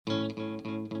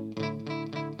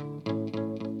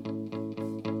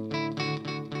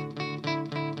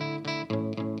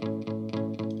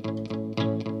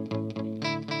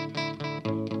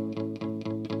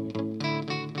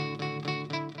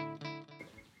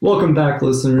Welcome back,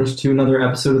 listeners, to another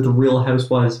episode of The Real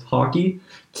Housewives of Hockey.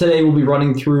 Today we'll be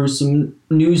running through some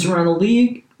news around the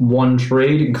league, one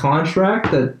trade and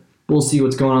contract that we'll see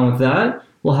what's going on with that.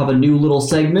 We'll have a new little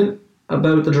segment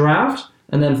about the draft,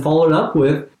 and then follow it up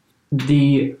with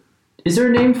the... Is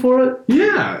there a name for it?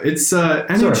 Yeah, it's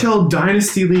NHL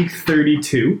Dynasty League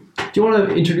 32. Do you want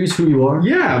to introduce who you are?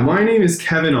 Yeah, my name is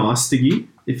Kevin Ostiguy.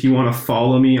 If you want to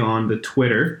follow me on the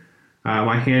Twitter,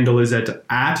 my handle is at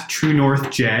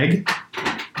TrueNorthJag.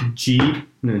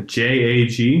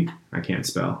 J-A-G. I can't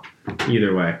spell.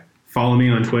 Either way. Follow me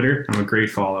on Twitter. I'm a great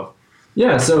follow.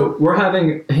 Yeah, so we're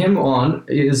having him on.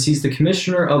 He's the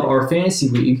commissioner of our fantasy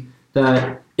league.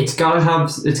 That it's got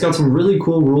some really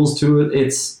cool rules to it.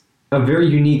 It's a very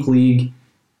unique league,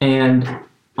 and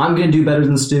I'm going to do better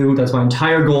than Stu. That's my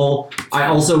entire goal. I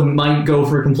also might go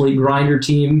for a complete grinder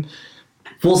team.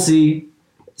 We'll see.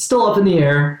 Still up in the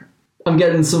air. I'm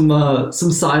getting some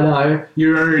side eye.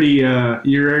 You're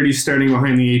already starting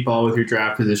behind the eight ball with your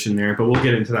draft position there, but we'll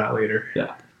get into that later.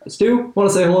 Yeah. Stu,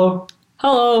 want to say hello?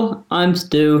 Hello, I'm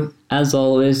Stu. As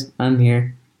always, I'm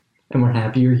here. And we're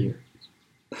happy you're here.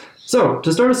 So,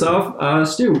 to start us off,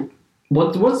 Stu,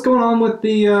 what's going on with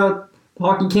the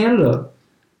Hockey Canada?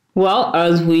 Well,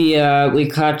 as we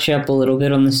catch up a little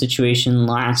bit on the situation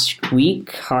last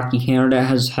week, Hockey Canada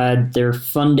has had their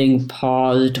funding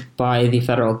paused by the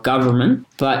federal government,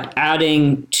 but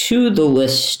adding to the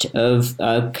list of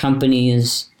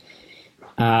companies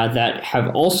that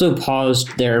have also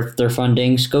paused their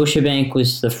funding, Scotiabank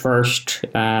was the first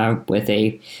with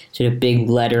a sort of big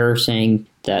letter saying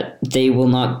that they will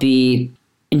not be...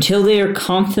 Until they are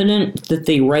confident that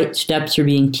the right steps are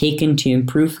being taken to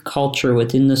improve culture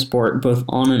within the sport, both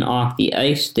on and off the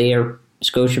ice,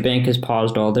 Scotiabank has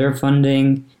paused all their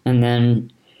funding. And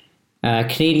then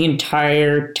Canadian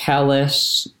Tire,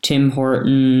 TELUS, Tim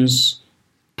Hortons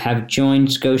have joined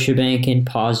Scotiabank in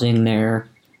pausing their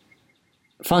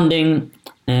funding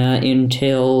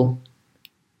until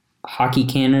Hockey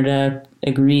Canada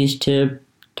agrees to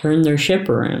turn their ship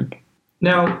around.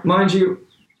 Now, mind you,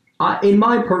 in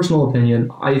my personal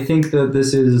opinion, I think that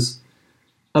this is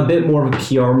a bit more of a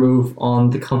PR move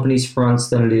on the company's fronts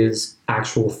than it is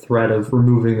actual threat of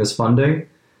removing this funding,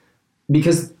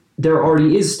 because there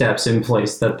already is steps in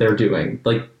place that they're doing.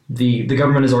 Like, the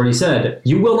government has already said,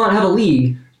 you will not have a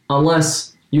league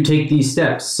unless you take these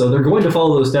steps. So they're going to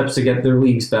follow those steps to get their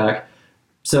leagues back.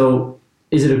 So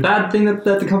is it a bad thing that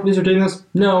the companies are doing this?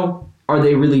 No. Are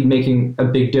they really making a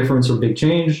big difference or big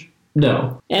change?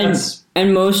 No.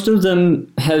 And most of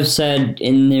them have said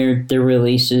in their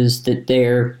releases that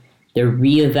they're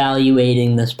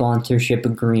reevaluating the sponsorship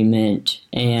agreement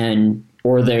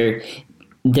or they're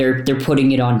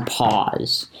putting it on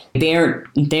pause. They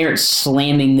aren't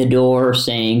slamming the door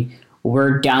saying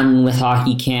we're done with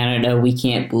Hockey Canada, we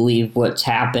can't believe what's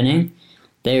happening.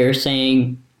 They're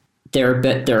saying there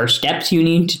are steps you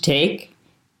need to take,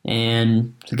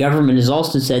 and the government has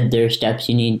also said there are steps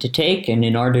you need to take, and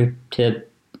in order to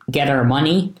get our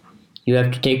money, you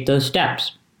have to take those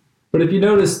steps. But if you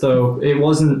notice, though,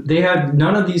 they had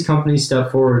none of these companies step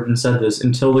forward and said this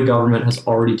until the government has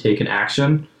already taken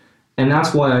action. And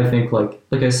that's why I think, like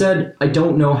I said, I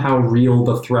don't know how real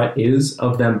the threat is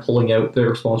of them pulling out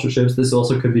their sponsorships. This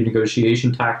also could be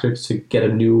negotiation tactics to get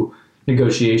a new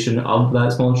negotiation of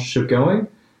that sponsorship going.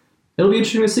 It'll be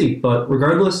interesting to see, but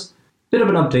regardless, bit of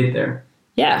an update there.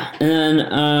 Yeah, and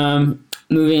then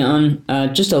moving on,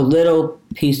 just a little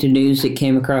piece of news that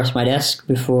came across my desk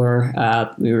before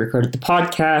we recorded the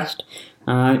podcast.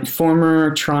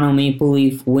 Former Toronto Maple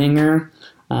Leaf winger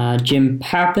Jim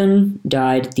Pappen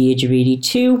died at the age of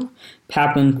 82.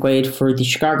 Pappen played for the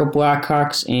Chicago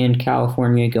Blackhawks and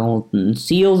California Golden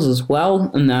Seals as well,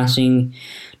 amassing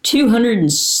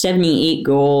 278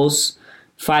 goals,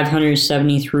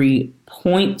 573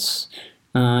 points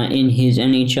in his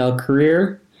NHL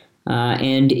career,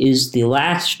 and is the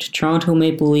last Toronto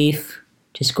Maple Leaf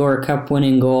to score a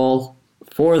cup-winning goal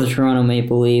for the Toronto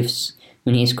Maple Leafs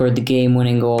when he scored the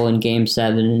game-winning goal in Game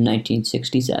 7 in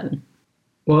 1967.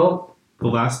 Well, The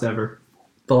last ever.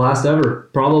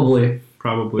 Probably.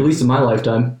 Probably. At least in my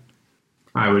lifetime.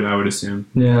 I would assume.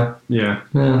 Yeah. Yeah.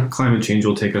 Climate change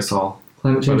will take us all.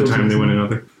 By the time they win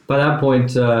another. By that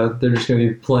point, they're just going to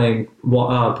be playing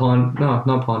not pond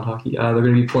hockey. They're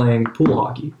going to be playing pool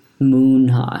hockey. Moon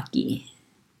hockey.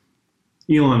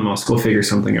 Elon Musk will figure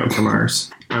something out from ours.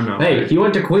 I'm not. Hey, he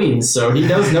went to Queens, so he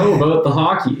does know about the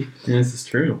hockey. Yeah, this is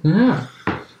true. Yeah.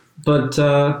 But,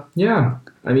 yeah,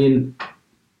 I mean,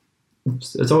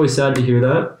 it's always sad to hear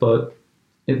that, but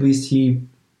at least he,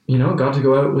 got to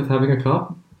go out with having a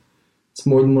cup. It's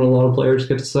more than what a lot of players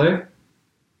get to say.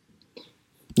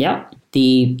 Yep.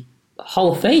 the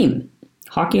Hall of Fame,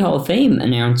 Hockey Hall of Fame,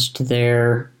 announced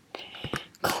their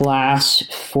class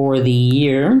for the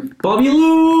year. Bobby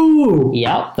Lou!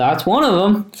 Yep, that's one of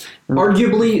them.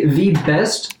 Arguably the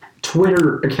best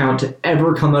Twitter account to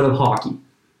ever come out of hockey.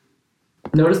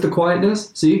 Notice the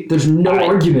quietness? See? There's no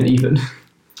argument even.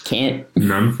 Can't.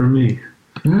 None from me.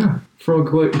 Yeah, from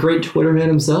a great Twitter man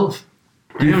himself.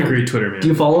 I am a great Twitter man. Do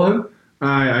you follow him?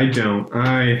 I don't.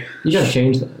 You gotta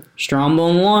change that.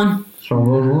 Strongbone 1.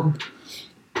 Strongbone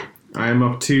 1. I am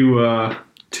up to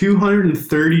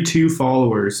 232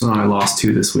 followers. Oh, I lost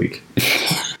 2 this week.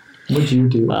 What'd you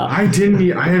do? Well, I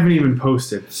haven't even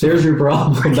posted. So there's your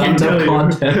problem. can't Not tell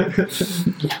enough you.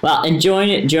 content. well, and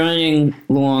joining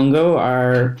Luongo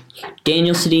are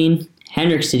Daniel Sedin,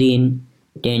 Henrik Sedin,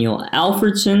 Daniel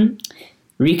Alfredsson,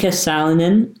 Rika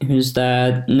Salonen, who's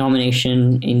the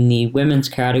nomination in the women's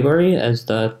category as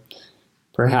the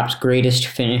perhaps greatest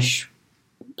Finnish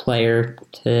player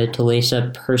to lace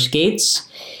up her skates.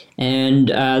 And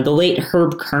the late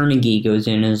Herb Carnegie goes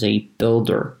in as a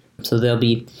builder. So they'll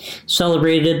be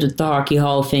celebrated at the Hockey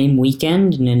Hall of Fame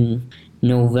weekend in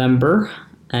November.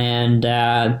 And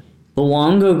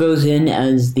Luongo goes in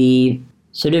as the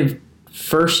sort of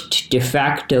first de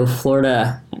facto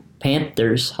Florida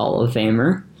Panthers Hall of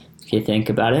Famer, if you think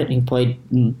about it. He played...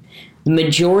 The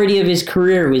majority of his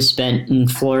career was spent in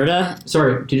Florida.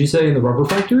 Sorry, did you say in the rubber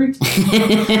factory?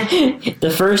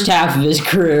 The first half of his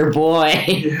career, boy.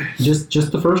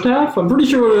 Just the first half? I'm pretty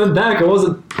sure when we went back, it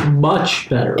wasn't much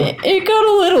better. It got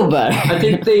a little better. I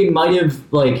think they might have,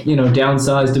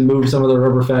 downsized and moved some of the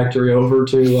rubber factory over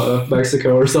to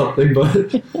Mexico or something,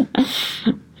 but...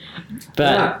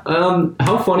 But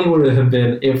how funny would it have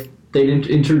been if they didn't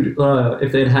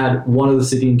if they'd had one of the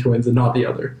Sedin twins and not the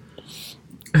other?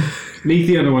 Make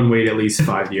the other one wait at least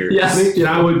 5 years. Yeah,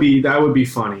 that would be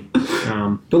funny.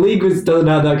 The league doesn't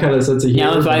have that kind of sense of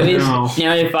humor. Now, if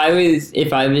I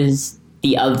was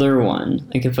the other one,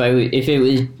 like if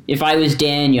I was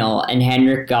Daniel and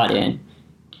Henrik got in,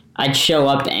 I'd show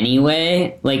up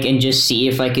anyway, and just see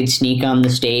if I could sneak on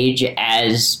the stage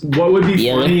as. What would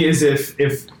be funny is if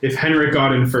Henrik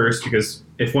got in first, because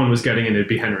if one was getting in, it'd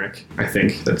be Henrik. I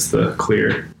think that's the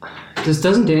clear.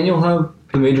 Doesn't Daniel have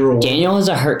the major role? Daniel has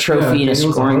a Hart Trophy and a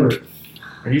scoring.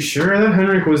 Are you sure that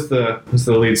Henrik was the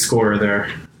lead scorer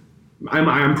there?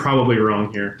 I'm probably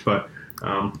wrong here, but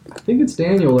I think it's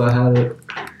Daniel that had it.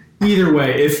 Either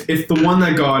way, if the one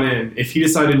that got in, if he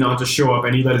decided not to show up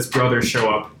and he let his brother show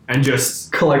up and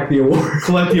just collect the award,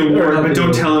 but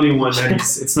don't tell anyone that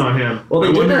it's not him. Well,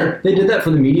 they did that for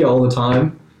the media all the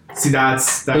time. See,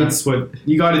 that's what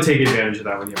you got to take advantage of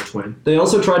that when you have a twin. They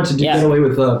also tried to get away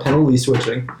with penalty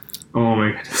switching. Oh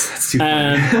my goodness, that's too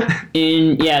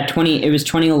funny. It was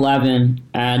 2011.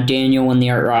 Daniel won the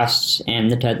Art Ross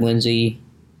and the Ted Lindsay.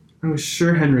 I was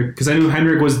sure Henrik, because I knew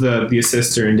Henrik was the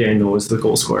assister and Daniel was the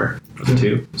goal scorer of the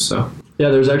two. So yeah,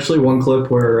 there's actually one clip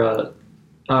where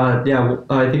I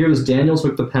think it was Daniel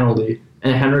took the penalty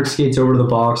and Henrik skates over to the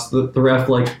box. The ref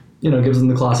gives him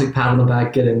the classic pat on the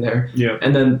back, get in there. Yeah.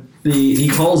 And then he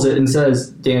calls it and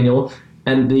says Daniel,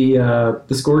 and the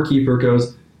scorekeeper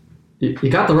goes,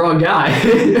 "You got the wrong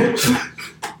guy."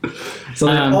 So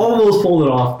they almost pulled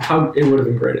it off. How it would have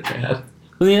been great if they had.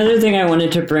 Well, the other thing I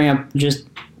wanted to bring up just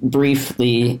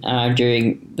briefly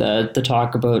during the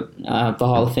talk about the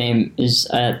Hall of Fame is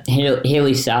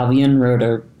Haley Salvian wrote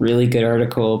a really good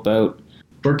article about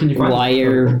where can you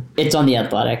find it's on The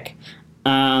Athletic.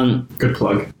 Good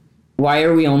plug. Why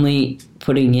are we only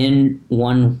putting in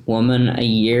one woman a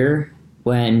year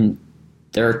when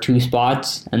there are 2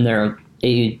 spots and there are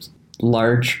a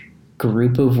large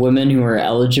group of women who are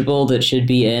eligible that should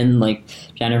be in, like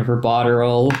Jennifer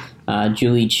Botterill,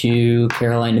 Julie Chu,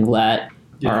 Caroline Ouellette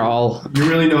are all... You're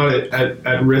really not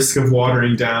at risk of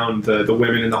watering down the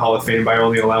women in the Hall of Fame by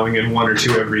only allowing in 1 or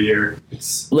 2 every year.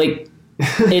 It's well,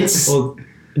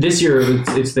 this year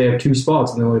they have 2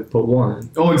 spots and they only put 1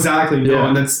 in. Oh, exactly. No,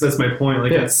 and that's my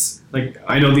point. It's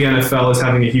I know the NFL is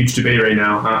having a huge debate right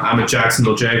now. I'm a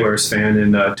Jacksonville Jaguars fan,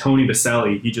 and Tony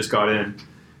Baselli, he just got in,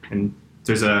 and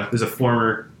there's a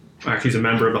former, actually he's a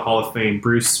member of the Hall of Fame,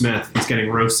 Bruce Smith. He's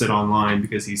getting roasted online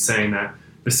because he's saying that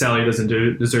Baselli doesn't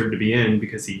deserve to be in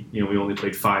because we only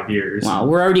played 5 years. Wow,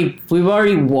 we've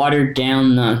already watered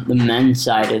down the men's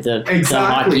side of the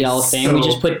Hockey Hall of Fame. So, we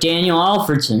just put Daniel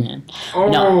Alfredsson in.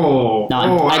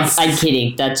 I'm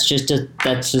kidding. That's just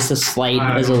a slight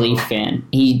as a Leaf fan.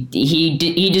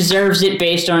 He deserves it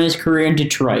based on his career in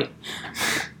Detroit.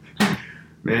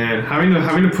 Man,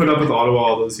 having to put up with Ottawa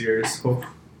all those years. Oh.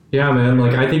 Yeah, man.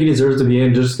 I think he deserves to be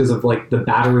in just because of the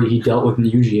battery he dealt with in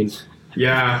Eugene.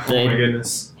 Yeah. Oh my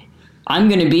goodness. I'm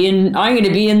gonna be in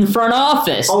the front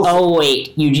office. Also, oh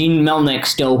wait, Eugene Melnick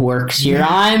still works here.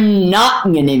 I'm not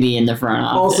gonna be in the front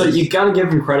office. Also, you gotta give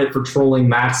him credit for trolling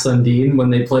Matt Sundin when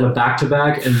they played a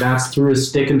back-to-back, and Matt threw his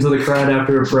stick into the crowd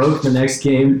after it broke. The next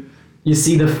game, you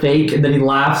see the fake, and then he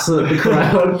laughs at the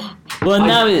crowd. Well,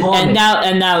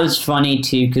 that was funny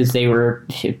too because they were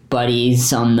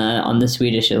buddies on the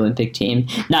Swedish Olympic team.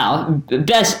 Now,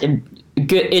 good.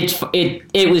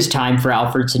 It was time for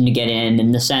Alfredsson to get in,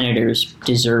 and the Senators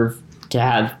deserve to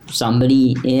have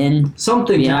somebody in.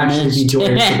 Something to actually be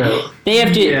joyous about. They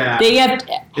have to. Yeah.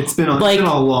 It's been a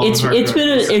long. It's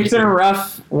been a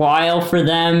rough while for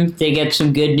them. They get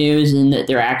some good news in that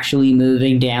they're actually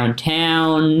moving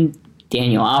downtown.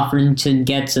 Daniel Alfredsson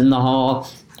gets in the hall.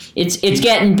 It's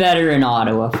getting better in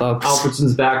Ottawa, folks.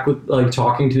 Alfredsson's back with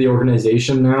talking to the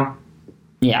organization now.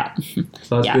 Yeah.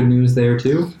 So that's good news there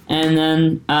too. And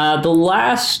then the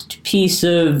last piece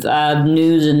of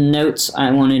news and notes I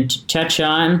wanted to touch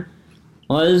on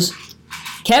was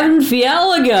Kevin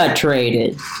Fiala got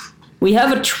traded. We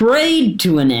have a trade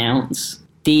to announce.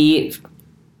 The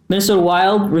Minnesota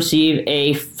Wild receive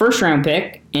a first-round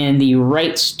pick and the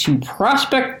rights to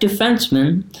prospect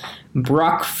defenseman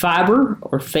Brock Faber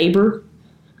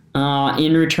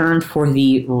in return for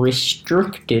the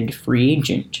restricted free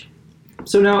agent.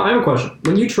 So now I have a question.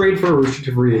 When you trade for a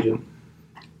restricted free agent,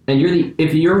 and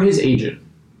if you're his agent,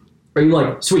 are you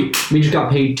like, sweet, we just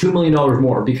got paid $2 million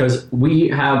more because we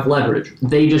have leverage.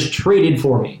 They just traded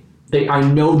for me. I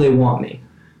know they want me.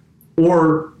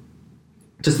 Or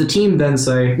does the team then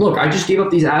say, look, I just gave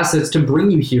up these assets to bring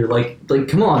you here. Like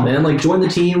come on, man. Like, join the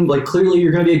team. Like, clearly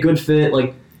you're going to be a good fit.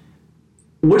 Like,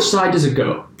 which side does it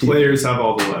go? Players have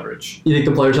all the leverage. You think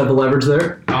the players have the leverage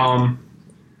there?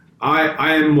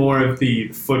 I am more of the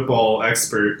football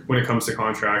expert when it comes to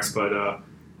contracts, but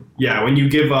when you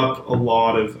give up a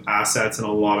lot of assets and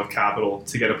a lot of capital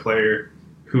to get a player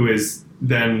who is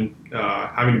then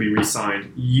having to be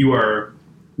re-signed,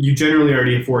 you generally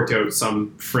already have worked out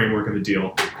some framework of a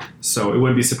deal. So it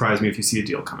wouldn't be surprising me if you see a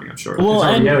deal coming up shortly. Well, it's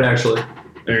already out, actually.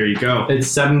 There you go. It's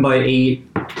 7x8,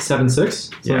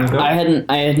 7-6. Yeah,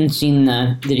 I hadn't seen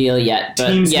the deal yet,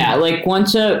 but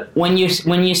when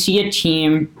you see a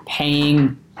team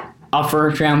paying a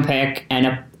first round pick and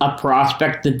a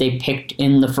prospect that they picked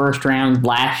in the first round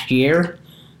last year,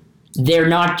 they're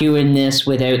not doing this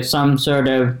without some sort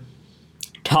of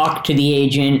talk to the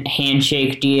agent,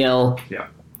 handshake deal. Yeah.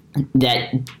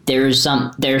 That there's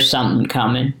something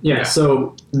coming. Yeah.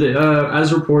 So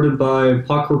as reported by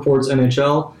Puck Reports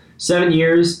NHL, 7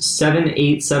 years,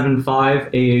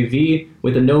 7.875 AAV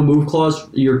with a no move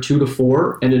clause year 2 to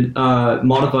 4 and a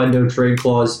modified no trade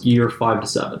clause year 5 to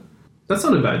 7. That's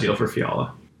not a bad deal for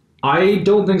Fiala. I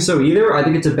don't think so either. I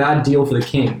think it's a bad deal for the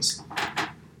Kings.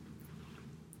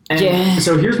 And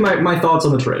so here's my thoughts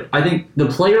on the trade. I think the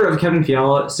player of Kevin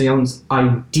Fiala sounds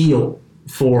ideal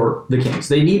for the Kings.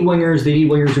 They need wingers. They need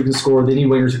wingers who can score. They need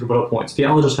wingers who can put up points.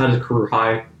 Fiala just had his career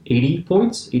high 80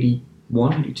 points,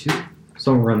 81, 82,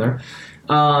 somewhere around there.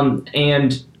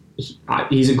 And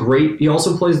he's he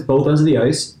also plays both ends of the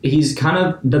ice. He's kind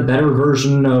of the better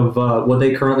version of what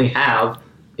they currently have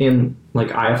in like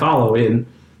Iafallo in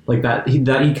like that. He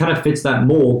kind of fits that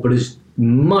mold, but is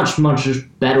much, much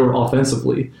better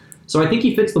offensively. So I think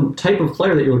he fits the type of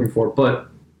player that you're looking for. But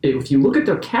if you look at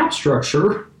their cap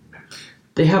structure,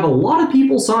 they have a lot of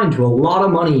people signed to a lot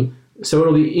of money. So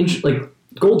it'll be like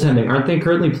goaltending. Aren't they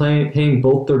currently paying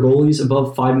both their goalies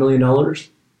above $5 million?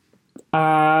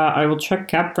 I will check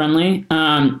cap friendly.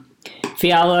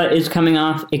 Fiala is coming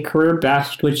off a career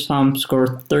best, which saw him score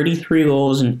 33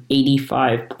 goals and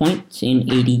 85 points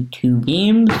in 82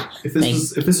 games. If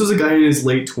this was a guy in his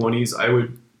late 20s,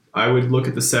 I would look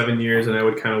at the 7 years and I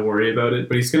would kind of worry about it.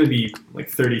 But he's going to be like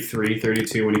 33,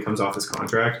 32 when he comes off his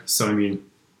contract. So, I mean,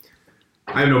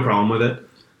 I have no problem with it.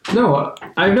 No,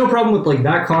 I have no problem with like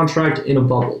that contract in a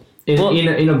bubble,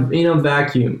 in a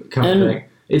vacuum kind of thing.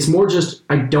 It's more just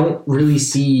I don't really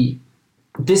see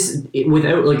this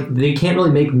without like they can't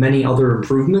really make many other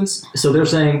improvements. So they're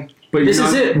saying, but this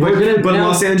is it. But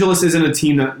Los Angeles isn't a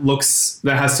team that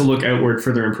has to look outward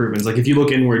for their improvements. Like if you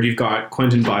look inward, you've got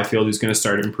Quentin Byfield who's going to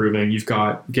start improving. You've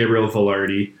got Gabriel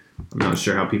Velarde. I'm not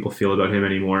sure how people feel about him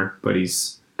anymore, but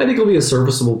I think he'll be a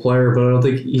serviceable player, but I don't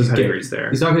think he's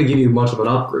there. He's not going to give you much of an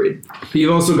upgrade. But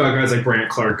you've also got guys like Brant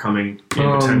Clark coming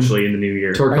in potentially in the new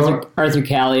year. Arthur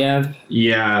Kaliev.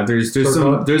 Yeah, there's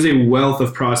a wealth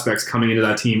of prospects coming into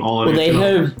that team all on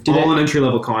entry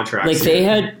level contracts. Like they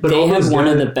had one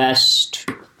of the best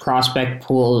prospect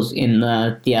pools in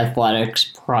the Athletics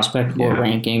prospect pool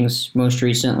rankings most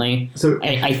recently. So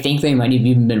I think they might have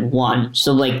even been one.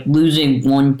 So like losing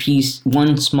one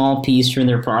small piece from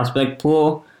their prospect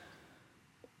pool,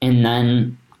 and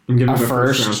then a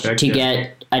first to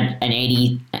get an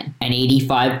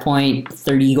 85-point,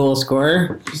 30-goal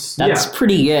scorer. That's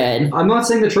pretty good. I'm not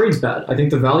saying the trade's bad. I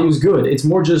think the value is good. It's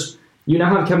more just you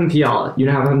now have Kevin Fiala. You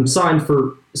now have him signed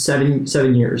for 7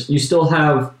 years. You still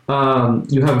have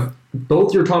you have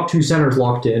both your top two centers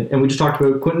locked in, and we just talked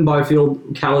about Quinton Byfield,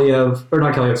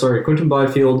 Quinton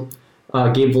Byfield,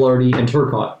 Gabe Velarde, and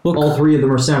Turcotte. All three of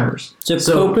them are centers. So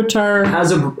Kopitar,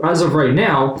 as of right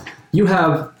now, you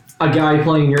have a guy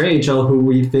playing in your AHL who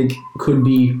we think could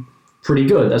be pretty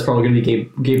good. That's probably going to be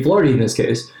Gabe Velarde in this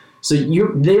case. So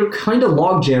they're kind of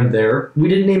logjammed there. We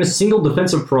didn't name a single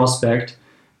defensive prospect,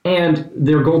 and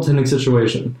their goaltending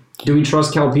situation. Do we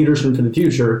trust Cal Peterson for the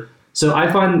future? So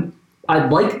I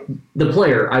like the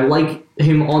player. I like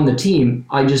him on the team.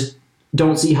 I just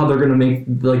don't see how they're going to make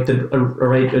like the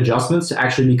right adjustments to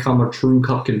actually become a true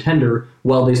cup contender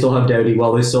while they still have Doughty,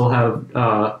 while they still have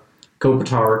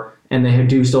Kopitar, and they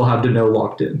do still have Deneau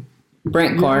locked in.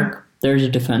 Brent Clark, there's a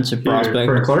defensive prospect.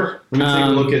 Brent Clark? Let me take a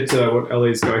look at what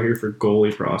LA's got here for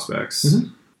goalie prospects.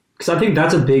 Because I think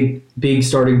that's a big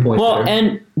starting point. Well, there.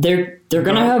 and they're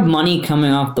going to have money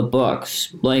coming off the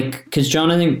books. Like, because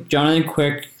Jonathan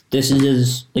Quick, this is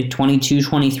his, like,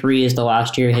 22-23 is the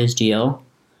last year of his deal.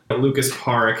 Lucas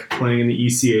Park playing in the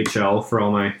ECHL for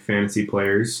all my fantasy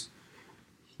players.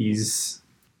 He's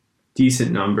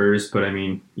decent numbers, but I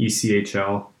mean,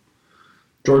 ECHL.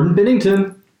 Jordan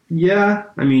Binnington. Yeah,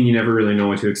 I mean, you never really know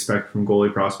what to expect from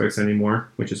goalie prospects anymore,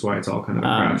 which is why it's all kind of a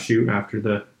crapshoot after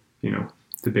the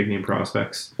big name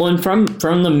prospects. Well, and from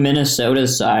the Minnesota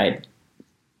side,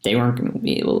 they weren't going to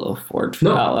be able to afford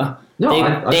Fiala. No,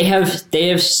 they have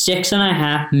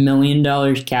 $6.5 million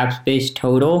cap space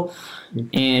total,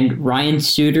 and Ryan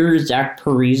Suter, Zach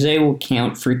Parise will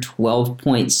count for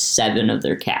 12.7 of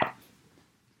their cap.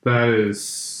 That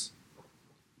is.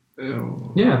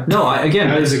 Yeah, no,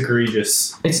 that is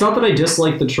egregious. It's not that I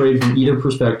dislike the trade from either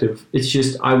perspective. It's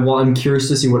just I'm curious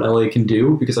to see what LA can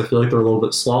do because I feel like they're a little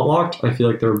bit slot locked. I feel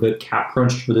like they're a bit cap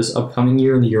crunched for this upcoming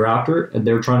year and the year after, and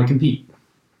they're trying to compete.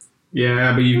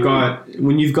 Yeah, but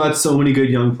when you've got so many good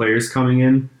young players coming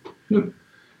in,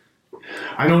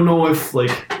 I don't know if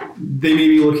like they may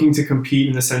be looking to compete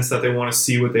in the sense that they want to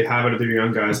see what they have out of their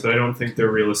young guys, but I don't think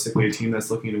they're realistically a team that's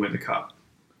looking to win the cup.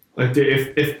 Like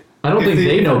if I don't think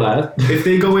they know that. If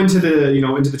they go into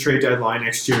the trade deadline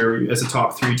next year as a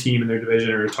top 3 team in their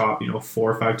division or a top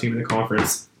 4 or 5 team in the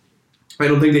conference, I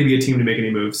don't think they'd be a team to make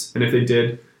any moves. And if they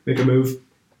did make a move,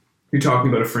 you're talking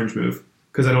about a fringe move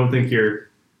because I don't think you'd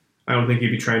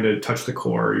be trying to touch the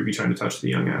core or you'd be trying to touch the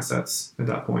young assets at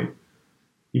that point.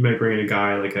 You might bring in a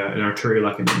guy like an Arturi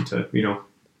Lehkonen to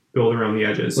build around the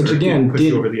edges, which or again push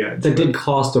you over the edge. That did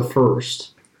cost a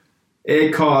first.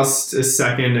 It cost a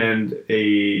second and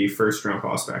a first-round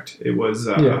prospect. It was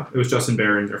Justin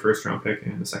Barron, their first-round pick,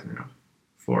 in the second round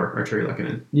for Arturi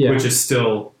Lehkonen, which is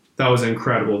still that was an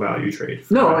incredible value trade.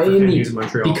 For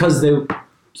Montreal because they.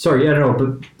 Sorry, yeah, no,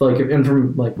 but and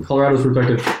from Colorado's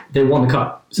perspective, they won the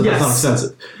cup, so that's not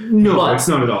expensive. No, it's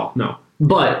not at all. No,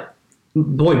 but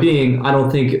the point being, I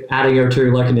don't think adding Arturi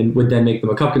Lehkonen would then make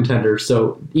them a cup contender.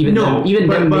 So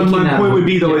but my point would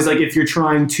be though is if you're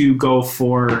trying to go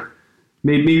for.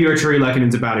 Maybe Arturi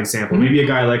Lehkonen's a bad example. Mm-hmm. Maybe a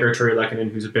guy like Arturi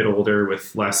Lehkonen who's a bit older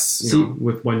with less,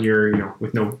 with 1 year,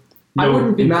 with no. I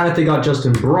wouldn't be mad if they got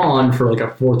Justin Braun for a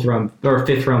 4th round or a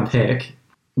 5th round pick.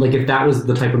 If that was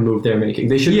the type of move they're making,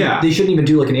 they shouldn't. They shouldn't even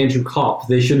do an Andrew Kopp.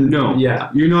 They shouldn't. No. Yeah.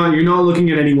 You're not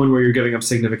looking at anyone where you're giving up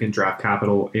significant draft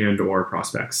capital and or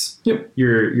prospects. Yep.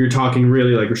 You're talking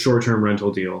really a short term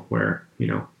rental deal where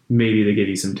maybe they give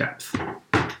you some depth.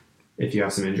 If you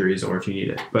have some injuries or if you need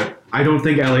it. But I don't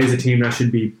think LA is a team that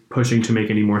should be pushing to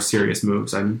make any more serious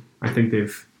moves. I think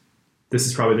this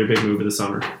is probably their big move of the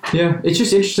summer. Yeah, it's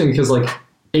just interesting because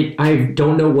I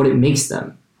don't know what it makes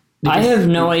them. I have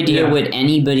no idea what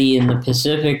anybody in the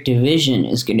Pacific Division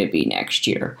is going to be next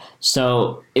year.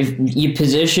 So if you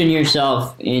position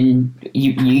yourself in,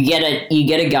 you get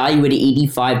a guy who had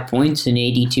 85 points in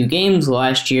 82 games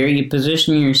last year. You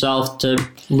position yourself to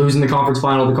losing the conference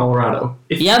final to Colorado.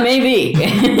 Maybe.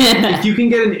 If you can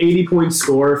get an 80-point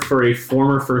score for a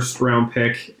former first-round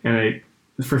pick and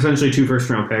for essentially 2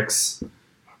 first-round picks,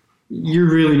 you're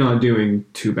really not doing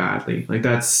too badly.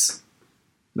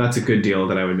 That's a good deal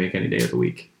that I would make any day of the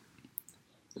week.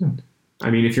 I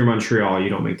mean, if you're Montreal, you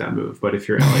don't make that move. But if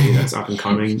you're LA, that's up and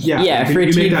coming. You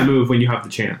make that move when you have the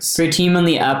chance. For a team on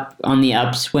the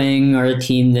upswing or a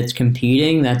team that's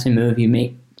competing, that's a move you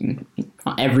make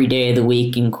every day of the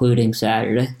week, including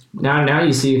Saturday. Now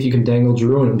you see if you can dangle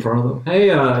Drouin in front of them. Hey,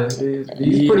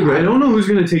 he's pretty good. I don't know who's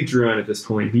going to take Drouin at this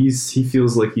point. He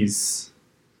feels like he's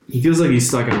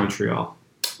stuck in Montreal.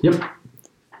 Yep.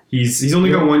 He's only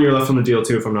got 1 year left on the deal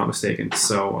too, if I'm not mistaken.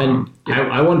 So,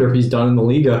 I wonder if he's done in the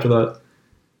league after that.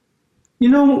 You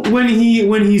know, when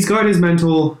he's got his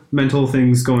mental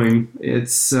things going,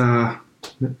 it's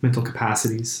mental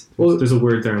capacities. Well, there's a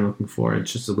word there I'm looking for. It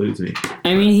just eludes me.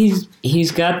 I mean,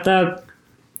 he's got the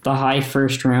high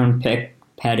first round pick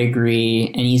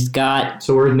pedigree, and he's got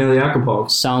so where's Nelly Yakupov?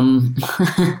 some.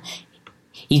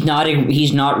 He's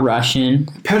not Russian.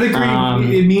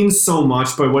 Pedigree, it means so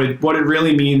much, but what it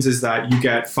really means is that you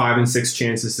get 5 and 6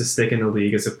 chances to stick in the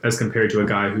league as compared to a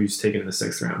guy who's taken in the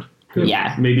 6th round.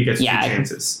 Yeah. Maybe gets 2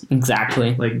 chances.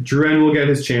 Exactly. Like, Drouin will get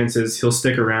his chances. He'll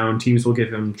stick around. Teams will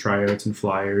give him tryouts and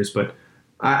flyers, but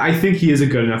I think he is a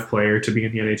good enough player to be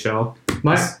in the NHL.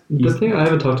 The thing I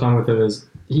have a tough time with him is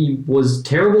he was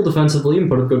terrible defensively and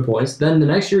put up good points. Then the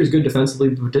next year he's good defensively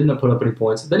but didn't put up any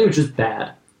points. Then he was just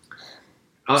bad.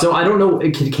 So I don't know.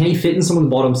 Can he fit in some of the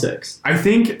bottom 6? I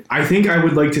think I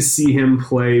would like to see him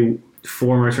play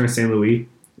for Martin St. Louis.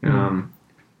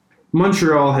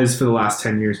 Montreal has, for the last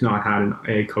 10 years, not had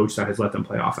a coach that has let them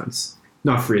play offense.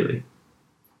 Not freely.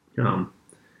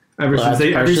 Because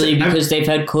they've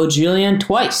had Claude Julien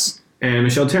twice. And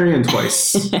Michel Therrien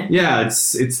twice. Yeah,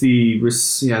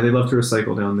 they love to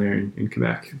recycle down there in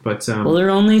Quebec. But well, there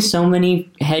are only so many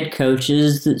head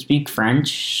coaches that speak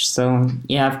French, so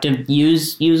you have to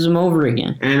use them over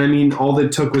again. And I mean, all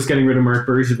that took was getting rid of Marc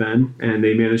Bergevin, and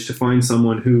they managed to find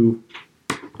someone who,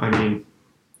 I mean,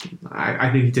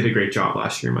 I think he did a great job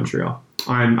last year in Montreal.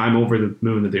 I'm over the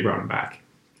moon that they brought him back.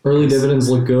 Early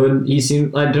dividends look good.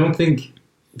 I don't think.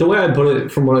 The way I put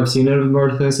it, from what I've seen out of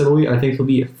Martin St. Louis, I think he'll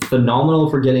be phenomenal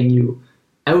for getting you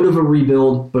out of a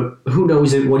rebuild, but who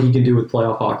knows what he can do with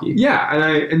playoff hockey.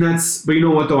 Yeah, but you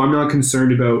know what, though? I'm not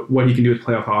concerned about what he can do with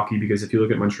playoff hockey, because if you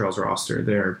look at Montreal's roster,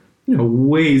 they're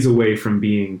ways away from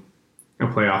being a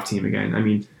playoff team again. I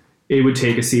mean, it would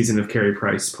take a season of Carey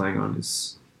Price playing on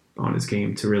his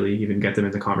game to really even get them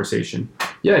in the conversation.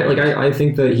 Yeah, I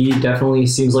think that he definitely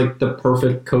seems like the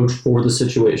perfect coach for the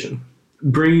situation.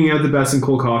 Bringing out the best in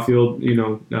Cole Caulfield,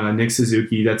 Nick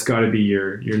Suzuki, that's got to be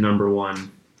your number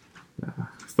one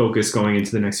focus going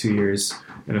into the next few years.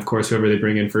 And, of course, whoever they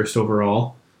bring in first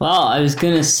overall. Well, I was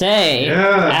going to say,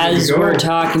 as we're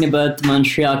talking about the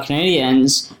Montreal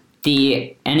Canadiens,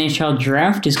 the NHL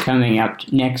draft is coming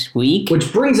up next week.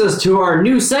 Which brings us to our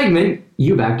new segment,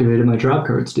 You've Activated My Drop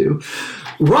Cards, Stu.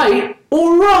 Right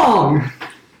or wrong?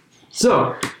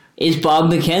 So, is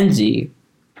Bob McKenzie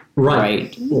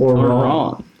right or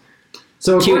wrong?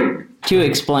 So to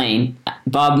explain,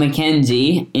 Bob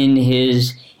McKenzie, in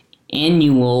his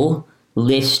annual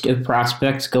list of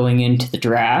prospects going into the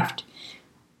draft,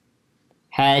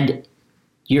 had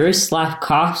Yuri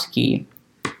Slavkovsky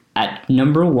at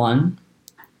number 1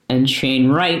 and Shane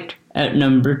Wright at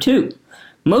number 2.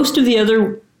 Most of the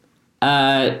other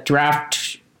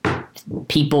draft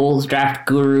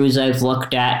gurus I've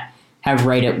looked at have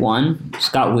Wright at 1.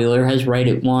 Scott Wheeler has Wright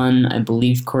at 1. I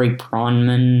believe Corey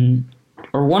Pronman,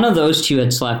 or one of those two,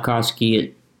 had Slavkovsky at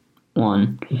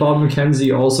 1. Bob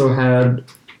McKenzie also had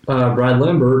Brad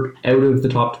Lambert out of the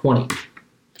top 20.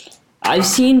 I've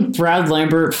seen Brad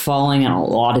Lambert falling on a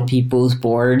lot of people's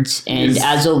boards, and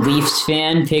as a Leafs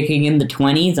fan picking in the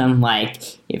 20s, I'm like,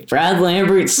 if Brad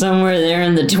Lambert's somewhere there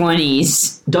in the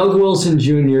 20s... Doug Wilson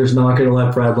Jr. is not going to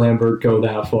let Brad Lambert go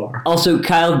that far. Also,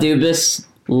 Kyle Dubas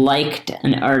liked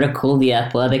an article The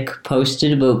Athletic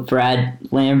posted about Brad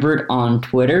Lambert on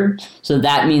Twitter, so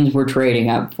that means we're trading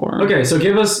up for him. Okay, so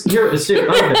give us...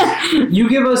 You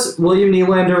give us William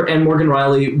Nylander and Morgan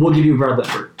Riley, we'll give you Brad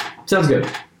Lambert. Sounds good.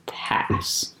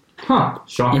 Pass. Huh.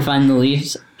 Shocking. If I'm the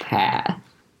Leafs, pass.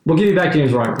 We'll give you back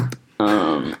James Reimer.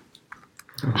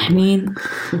 I mean...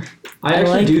 I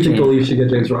actually do think the Leafs should get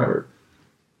James Reimer.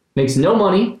 Makes no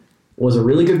money, was a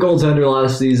really good goaltender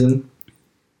last season,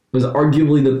 was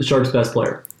arguably the Sharks' best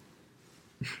player.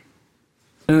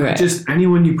 Okay. Just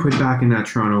anyone you put back in that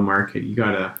Toronto market, you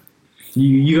gotta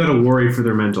worry for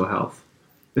their mental health,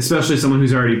 especially someone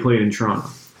who's already played in Toronto.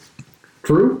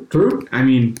 True. I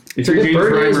mean, if you're James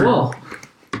Reimer, as well.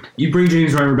 You bring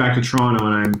James Reimer back to Toronto,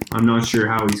 and I'm not sure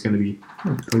how he's going to be.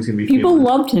 People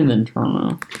loved him in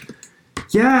Toronto.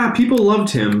 Yeah, people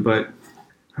loved him, but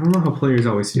I don't know how players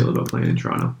always feel about playing in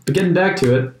Toronto. But getting back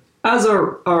to it, as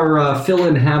our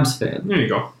fill-in Habs fan, there you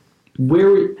go.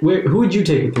 Who would you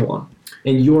take with the one,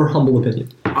 in your humble opinion?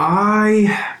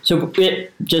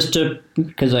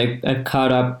 Because I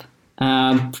caught up,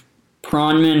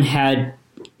 Pronman had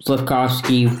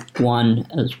Slafkovsky won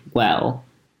as well.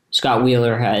 Scott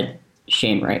Wheeler had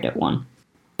Shane Wright at 1.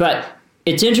 But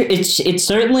it's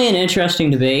certainly an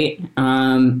interesting debate.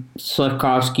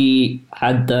 Slafkovsky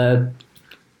had the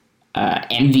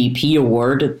MVP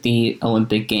award at the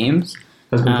Olympic Games.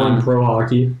 Has been playing pro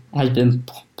hockey. Has been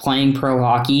playing pro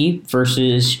hockey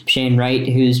versus Shane Wright,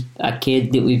 who's a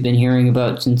kid that we've been hearing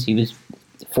about since he was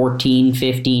 14,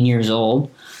 15 years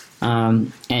old,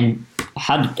 and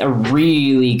had a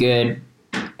really good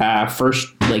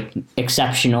first,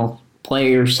 exceptional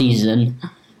player season.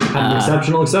 Had an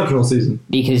exceptional season.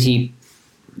 Because he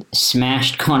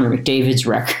smashed Connor McDavid's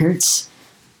records,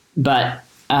 but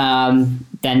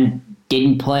then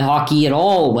didn't play hockey at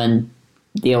all when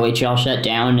the OHL shut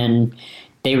down, and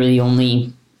they were the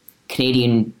only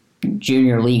Canadian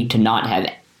junior league to not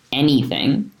have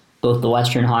anything. Both the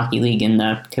Western Hockey League and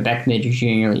the Quebec Major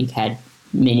Junior League had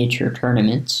miniature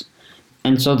tournaments.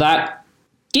 And so that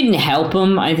didn't help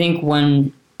him, I think,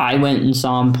 when I went and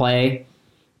saw him play.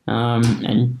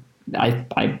 And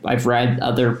I've read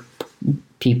other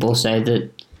people say that,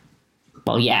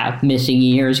 well, yeah, missing a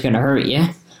year is going to hurt you.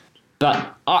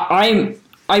 But I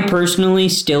personally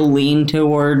still lean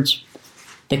towards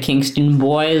the Kingston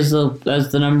boy as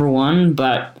the number 1,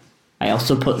 but I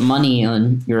also put money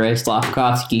on Juraj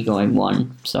Slafkovsky going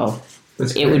 1. So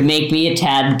it would make me a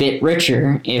tad bit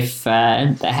richer if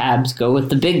the Habs go with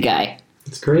the big guy.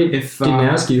 It's great. Didn't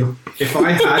ask you. If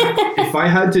I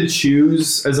had to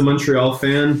choose as a Montreal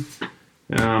fan,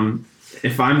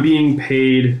 if I'm being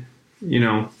paid,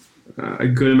 a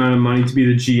good amount of money to be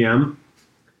the GM,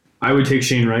 I would take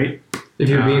Shane Wright. If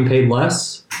you're being paid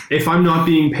less? If I'm not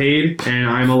being paid and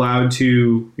I'm allowed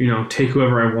to, take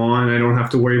whoever I want and I don't have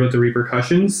to worry about the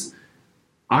repercussions,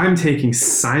 I'm taking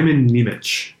Simon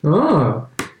Nemec. Oh.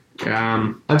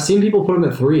 I've seen people put him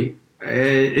at 3.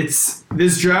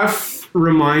 This draft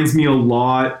reminds me a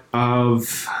lot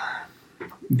of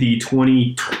the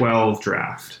 2012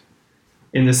 draft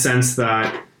in the sense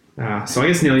that, so I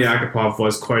guess Neil Yakupov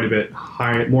was quite a bit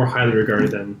more highly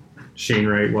regarded than Shane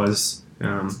Wright was.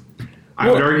 I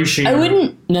would argue Shane. I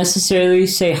wouldn't necessarily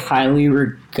say highly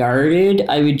regarded.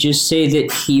 I would just say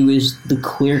that he was the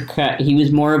clear cut. He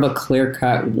was more of a clear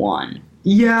cut 1.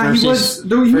 Yeah, he was.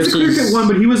 Though he was a clear cut 1,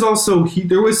 but he was also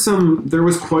there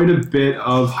was quite a bit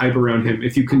of hype around him.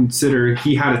 If you consider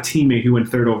he had a teammate who went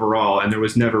 3rd overall, and there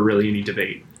was never really any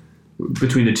debate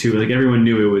between the two. Like everyone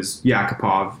knew it was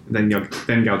Yakupov, then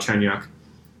Galchenyuk.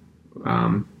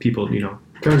 People,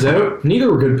 Turns out,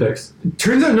 neither were good picks.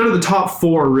 Turns out none of the top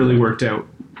 4 really worked out.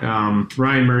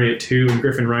 Ryan Murray at 2 and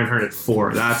Griffin Reinhart at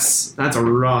 4. That's a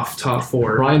rough top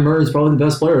 4. Ryan Murray's probably the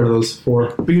best player of those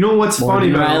 4. But you know what's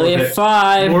funny about Riley at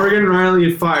 5. Morgan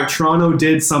Riley at 5. Toronto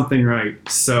did something right.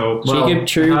 So Jacob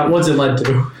Trouba. What's it led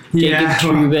to? Jacob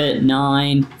Trouba at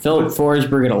 9. Philip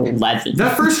Forsberg at 11.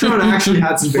 That first round actually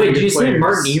had some very Wait, good did you say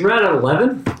Martin Erat at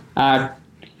 11?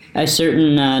 A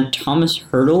certain Thomas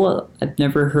Hertel I've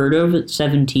never heard of at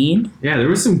 17. Yeah, there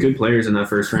were some good players in that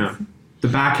first round. The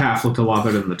back half looked a lot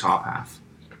better than the top half.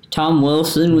 Tom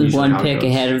Wilson was 1 pick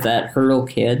ahead of that Hertel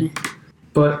kid.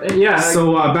 But yeah.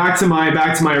 So back to my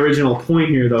original point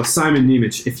here, though. Simon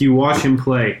Nemec. If you watch him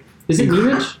play, is it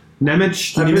Nemec?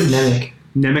 Nemec. I've heard Nemec.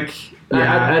 Nemec.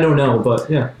 Yeah, I don't know, but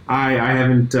yeah. I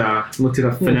haven't looked it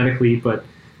up phonetically, but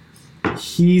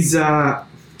he's a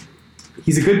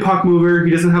good puck mover.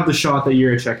 He doesn't have the shot that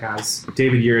Jiricek has.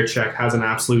 David Jiricek has an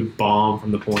absolute bomb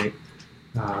from the point.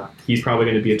 He's probably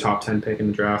going to be a top 10 pick in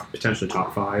the draft, potentially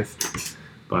top 5.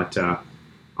 But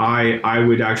I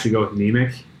would actually go with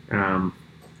Nemec.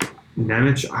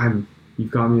 Nemec,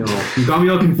 you've got me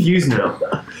all confused now.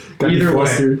 Either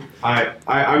way,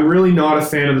 I'm really not a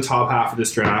fan of the top half of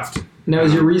this draft. Now,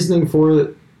 is your reasoning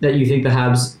for that you think the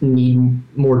Habs need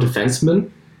more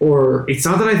defensemen? Or it's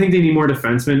not that I think they need more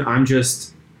defensemen. I'm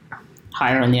just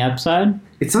higher on the upside.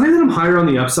 It's not even that I'm higher on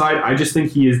the upside. I just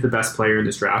think he is the best player in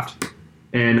this draft,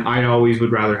 and I always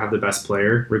would rather have the best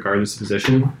player, regardless of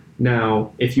position. Mm-hmm.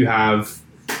 Now, if you have,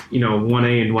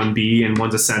 1A and 1B, and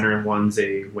one's a center and one's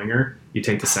a winger, you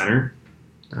take the center.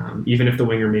 Even if the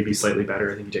winger may be slightly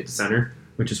better, I think you take the center,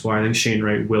 which is why I think Shane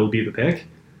Wright will be the pick.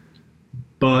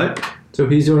 But so if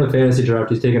he's doing a fantasy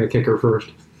draft, he's taking a kicker first.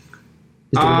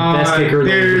 He's taking the best kicker.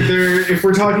 If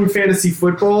we're talking fantasy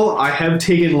football, I have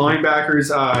taken linebackers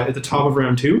at the top of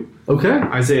round 2. Okay.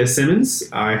 Isaiah Simmons.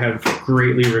 I have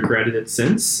greatly regretted it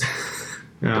since.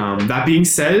 That being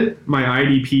said, my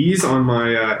IDPs on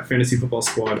my fantasy football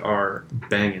squad are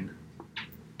banging.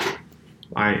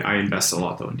 I invest a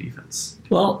lot, though, in defense.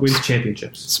 Well, wins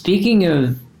championships. Speaking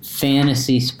of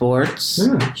fantasy sports,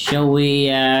 shall we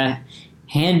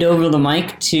hand over the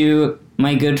mic to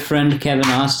my good friend Kevin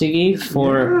Ostiguy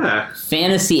for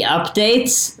fantasy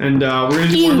updates. And we're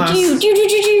going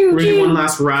to do one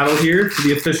last rattle here for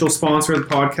the official sponsor of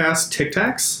the podcast, Tic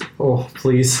Tacs. Oh,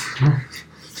 please.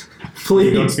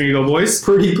 Please. Here you go, boys.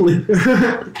 Pretty please.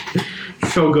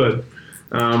 So good.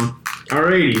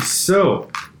 Alrighty, so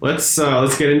let's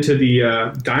get into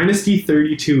the Dynasty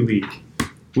 32 League,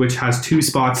 which has 2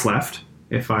 spots left.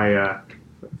 If I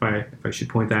should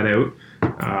point that out,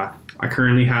 I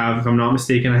currently have, if I'm not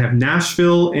mistaken, I have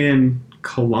Nashville and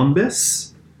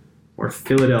Columbus or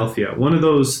Philadelphia. One of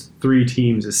those 3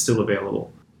 teams is still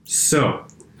available. So,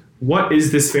 what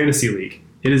is this fantasy league?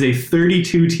 It is a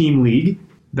 32-team league.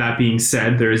 That being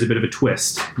said, there is a bit of a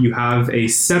twist. You have a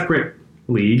separate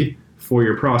league for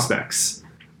your prospects.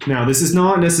 Now, this is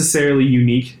not necessarily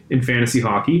unique in fantasy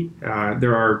hockey.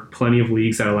 There are plenty of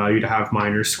leagues that allow you to have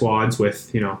minor squads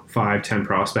with, 5, 10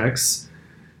 prospects.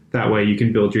 That way you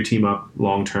can build your team up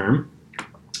long term.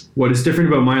 What is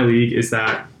different about my league is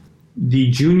that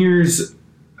the juniors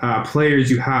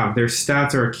players you have, their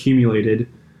stats are accumulated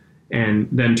and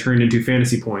then turned into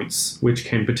fantasy points, which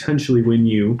can potentially win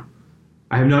you,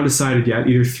 I have not decided yet,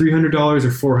 either $300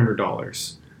 or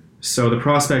 $400. So the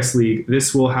Prospects League,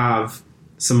 this will have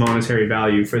some monetary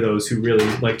value for those who really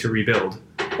like to rebuild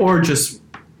or just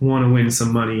want to win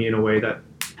some money in a way that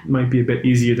might be a bit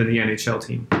easier than the NHL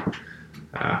team.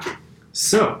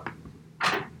 So,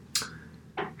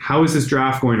 how is this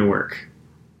draft going to work?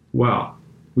 Well,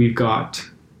 we've got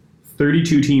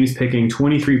 32 teams picking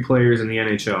 23 players in the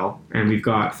NHL, and we've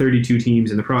got 32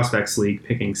 teams in the Prospects League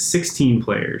picking 16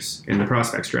 players in the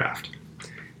Prospects Draft.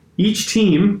 Each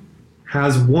team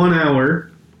has 1 hour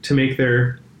to make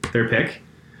their pick.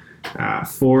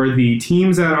 For the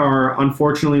teams that are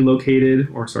unfortunately located,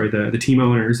 the team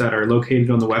owners that are located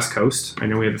on the West Coast, I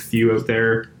know we have a few out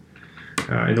there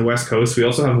in the West Coast. We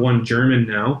also have 1 German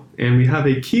now, and we have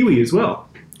a Kiwi as well.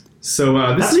 So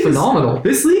that's phenomenal.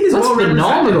 This league is well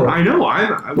phenomenal. I know.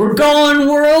 We're going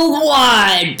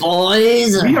worldwide,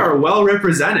 boys. We are well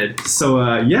represented.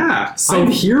 So yeah. So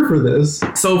I'm here for this.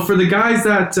 So for the guys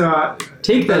that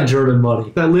take that German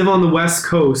money that live on the West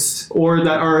Coast or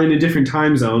that are in a different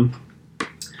time zone,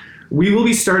 we will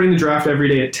be starting the draft every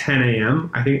day at 10 a.m.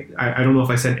 I think I don't know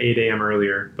if I said 8 a.m.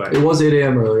 earlier, but it was 8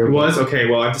 a.m. earlier. It was okay.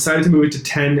 Well, I've decided to move it to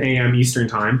 10 a.m. Eastern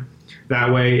time.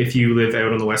 That way, if you live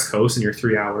out on the West Coast and you're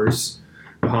 3 hours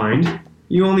behind,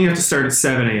 you only have to start at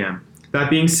 7 a.m. That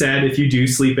being said, if you do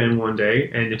sleep in one day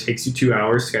and it takes you 2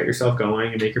 hours to get yourself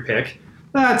going and make your pick,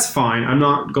 that's fine. I'm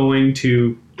not going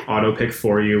to auto pick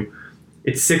for you.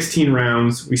 It's 16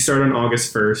 rounds. We start on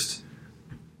August 1st.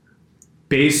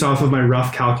 Based off of my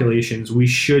rough calculations, we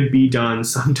should be done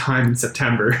sometime in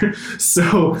September.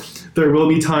 So there will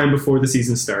be time before the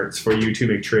season starts for you to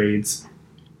make trades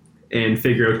and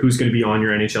figure out who's going to be on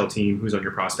your NHL team, who's on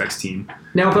your prospects team.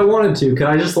 Now, if I wanted to, could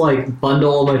I just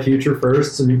bundle all my future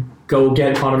firsts and go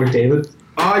get Connor McDavid?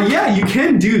 Yeah, you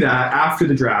can do that after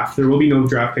the draft. There will be no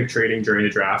draft pick trading during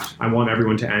the draft. I want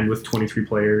everyone to end with 23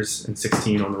 players and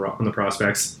 16 on the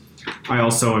prospects. I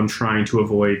also am trying to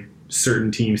avoid certain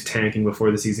teams tanking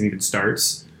before the season even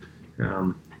starts.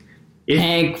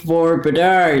 Tank for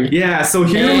Bedard. Yeah, so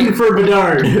tank for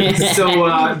Bedard.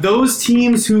 So those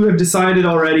teams who have decided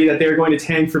already that they're going to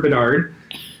tank for Bedard,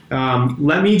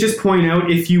 let me just point out,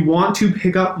 if you want to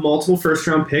pick up multiple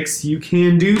first-round picks, you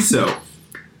can do so.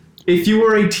 If you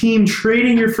are a team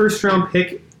trading your first-round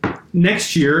pick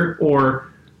next year,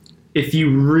 or if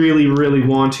you really, really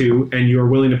want to and you are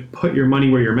willing to put your money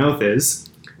where your mouth is,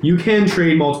 you can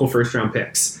trade multiple first-round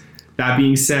picks. That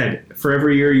being said, for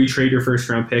every year you trade your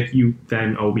first-round pick, you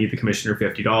then owe me, the commissioner,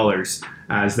 $50,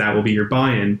 as that will be your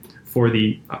buy-in for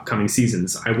the upcoming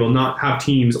seasons. I will not have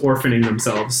teams orphaning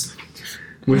themselves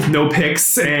with no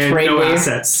picks and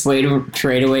assets.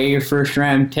 Trade away your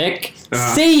first-round pick.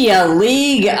 See ya,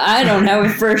 league. I don't have a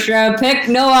first-round pick.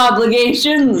 No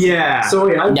obligations. Yeah. So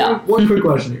wait, I have one quick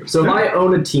question here. So if I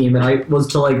own a team and I was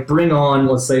to bring on,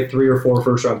 let's say, 3 or 4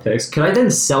 first-round picks, can I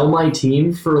then sell my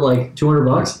team for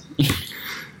 $200?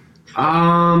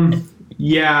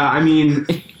 Yeah. I mean,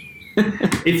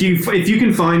 if you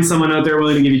can find someone out there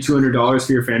willing to give you $200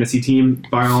 for your fantasy team,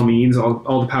 by all means,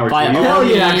 all the power to you. Hell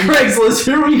yeah, Craigslist,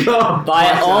 here we go.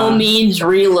 By all means,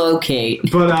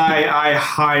 relocate. But I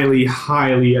highly,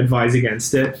 highly advise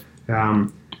against it.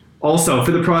 Also,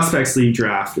 for the Prospects League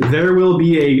draft, there will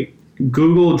be a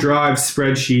Google Drive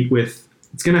spreadsheet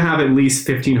it's going to have at least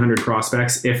 1,500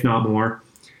 prospects, if not more.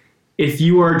 If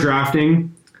you are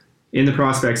drafting in the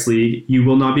Prospects League, you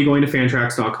will not be going to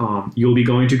Fantrax.com. You will be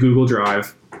going to Google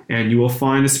Drive, and you will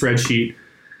find a spreadsheet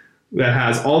that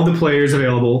has all of the players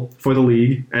available for the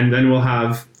league, and then we'll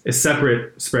have a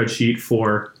separate spreadsheet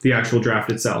for the actual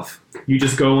draft itself. You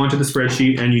just go onto the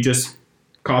spreadsheet and you just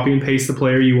copy and paste the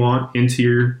player you want into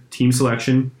your team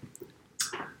selection,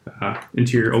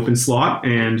 into your open slot,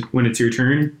 and when it's your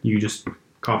turn, you just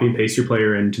copy and paste your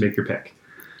player in to make your pick.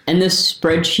 And this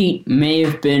spreadsheet may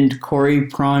have been Corey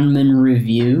Pronman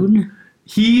reviewed.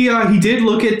 He did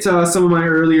look at some of my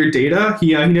earlier data.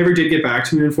 He never did get back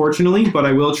to me, unfortunately, but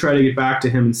I will try to get back to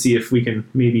him and see if we can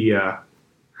maybe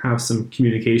have some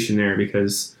communication there,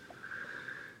 because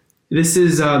this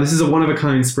is a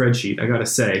one-of-a-kind spreadsheet, I gotta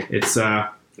say. It's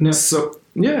so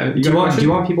yeah. Do you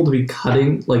want people to be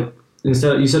cutting, like,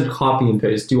 instead you said copy and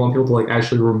paste? Do you want people to like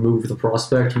actually remove the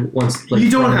prospect once? Like,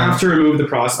 you don't have to remove the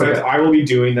prospect. Okay. I will be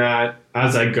doing that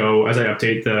as I go, as I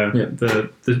update the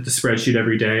spreadsheet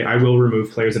every day. I will remove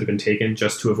players that have been taken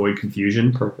just to avoid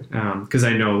confusion. Perfect. Because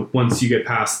I know once you get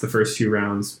past the first few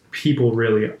rounds,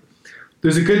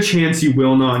 there's a good chance you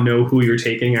will not know who you're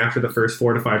taking after the first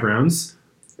 4 to 5 rounds.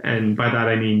 And by that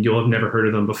I mean you'll have never heard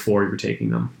of them before you're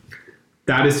taking them.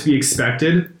 That is to be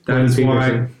expected. That is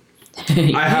why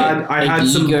I had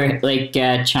some like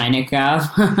China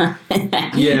Cav.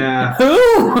 Yeah.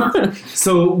 Who?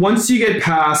 So once you get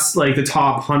past like the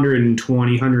top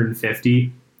 120,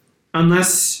 150,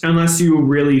 unless you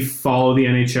really follow the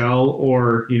NHL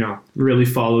or really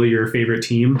follow your favorite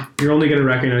team, you're only going to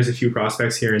recognize a few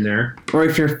prospects here and there. Or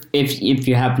if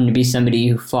you happen to be somebody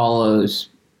who follows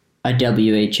a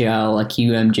WHL, a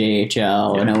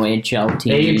QMJHL, an OHL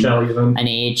team, AHL even. an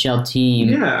AHL team,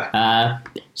 Yeah.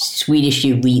 Swedish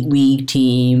Elite League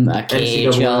team, a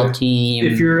KHL NCAA. team.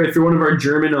 If you're one of our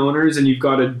German owners and you've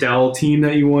got a Dell team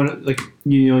that you want, like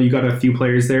you got a few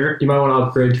players there, You might want to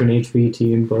upgrade to an HV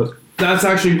team, but that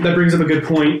brings up a good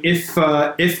point. If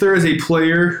there is a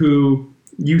player who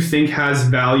you think has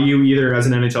value either as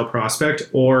an NHL prospect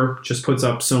or just puts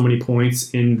up so many points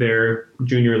in their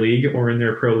junior league or in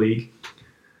their pro league,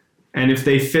 and if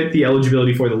they fit the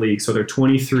eligibility for the league, so they're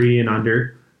 23 and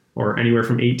under, or anywhere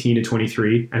from 18 to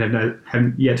 23, and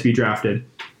have yet to be drafted.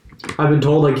 I've been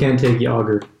told I can't take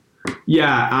Yager.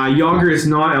 Yeah, Yager is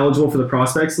not eligible for the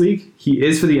Prospects League. He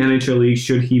is for the NHL League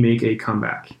should he make a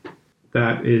comeback.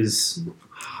 That is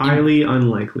highly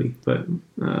unlikely, but...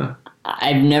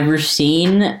 I've never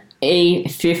seen a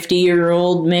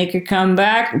 50-year-old make a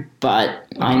comeback, but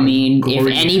I mean, if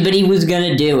Gordie. anybody was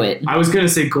gonna do it, I was going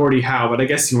to say Gordie Howe, but I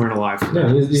guess you weren't alive for No,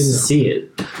 that. you didn't see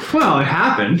it. Well, it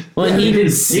happened. well, Yeah, he he did.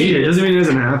 didn't See it doesn't mean it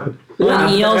doesn't happen. Well,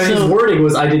 he and his also wording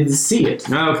was, I didn't see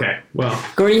it. Okay, well,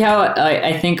 Gordie Howe,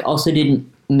 I think, also didn't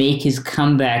make his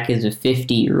comeback as a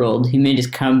 50-year-old. He made his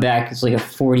comeback as like a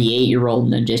 48-year-old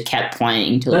and then just kept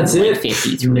playing till That's he was it. like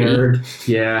 53. Nerd.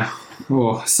 yeah.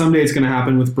 Oh, someday it's going to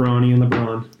happen with Bronny and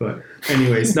LeBron. But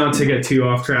anyways, not to get too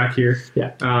off track here.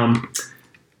 Yeah.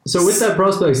 So with that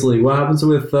Prospects League, what happens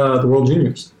with the World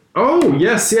Juniors? Oh,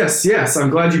 yes. I'm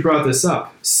glad you brought this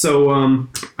up. So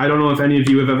I don't know if any of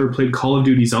you have ever played Call of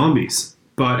Duty Zombies,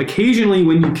 but occasionally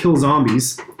when you kill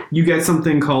zombies, you get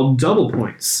something called double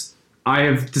points. I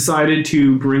have decided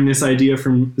to bring this idea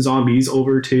from zombies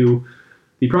over to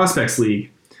the Prospects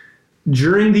League.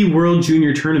 During the World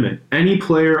Junior Tournament, any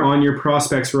player on your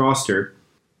Prospects roster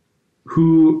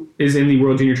who is in the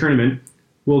World Junior Tournament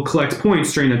will collect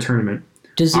points during the tournament.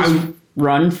 Does this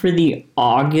run for the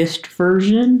August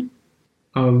version?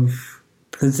 Of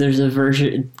Because there's a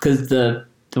version, because the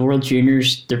World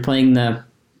Juniors, they're playing the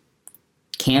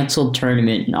canceled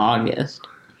tournament in August.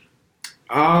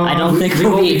 I don't think we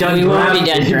won't be done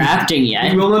drafting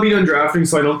yet. We will not be done drafting,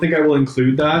 so I don't think I will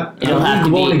include that.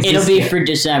 It'll be for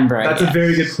December. That's a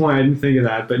very good point. I didn't think of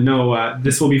that, but no,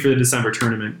 this will be for the December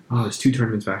tournament. Oh, there's 2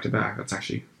 tournaments back to back. That's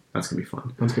gonna be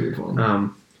fun. That's going to be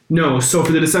fun. No, so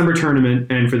for the December tournament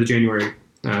and for the January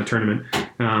tournament.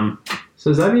 So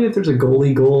does that mean if there's a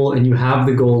goalie goal and you have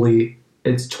the goalie,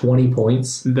 it's 20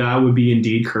 points? That would be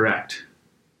indeed correct.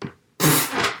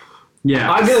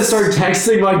 Yeah, I'm going to start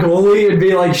texting my goalie and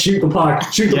be like, shoot the puck.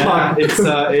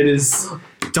 It is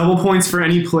double points for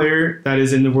any player that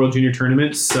is in the World Junior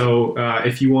Tournament. So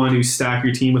if you want to stack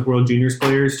your team with World Juniors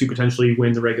players to potentially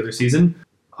win the regular season,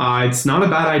 it's not a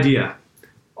bad idea.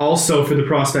 Also for the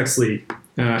Prospects League,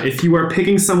 if you are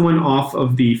picking someone off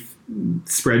of the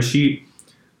spreadsheet,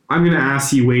 I'm going to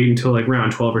ask you wait until like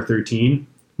round 12 or 13,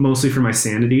 mostly for my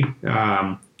sanity.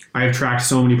 I have tracked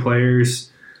so many players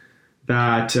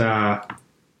that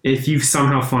if you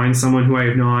somehow find someone who I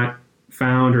have not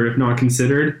found or have not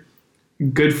considered,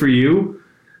 good for you.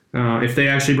 If they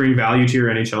actually bring value to your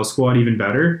NHL squad, even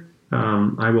better.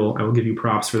 I will give you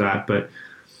props for that. But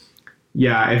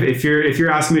yeah, if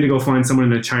you're asking me to go find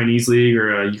someone in a Chinese league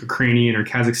or a Ukrainian or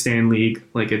Kazakhstan league,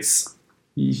 like it's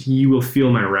you will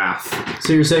feel my wrath.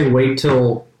 So you're saying wait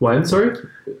till when? Sorry?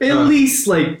 At least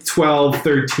like 12,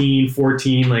 13,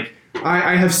 14. Like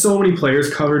I have so many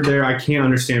players covered there. I can't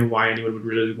understand why anyone would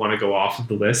really want to go off of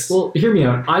the list. Well, hear me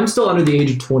out. I'm still under the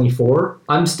age of 24.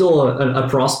 I'm still a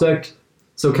prospect.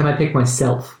 So can I pick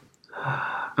myself?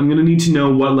 I'm going to need to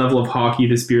know what level of hockey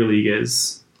this beer league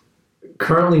is.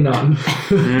 Currently none.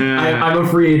 Yeah. I'm a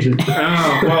free agent.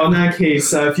 Oh, well, in that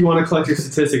case, if you want to collect your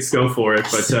statistics, go for it.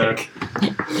 But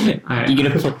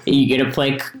You gonna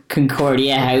play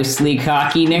Concordia House League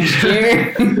hockey next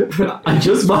year? I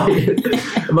just might.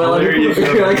 There you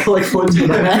go. I collect points for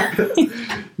that.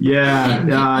 yeah.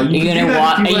 Are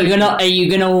you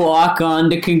gonna walk on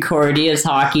to Concordia's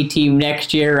hockey team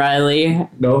next year, Riley?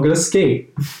 No, I'm gonna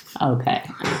skate. Okay.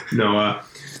 No,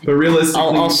 but realistically,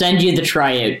 I'll send you the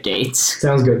tryout dates.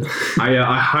 Sounds good.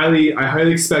 I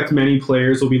highly expect many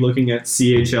players will be looking at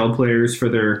CHL players for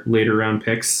their later round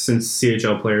picks, since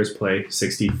CHL players play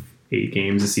 68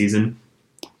 games a season.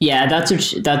 Yeah,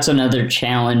 that's another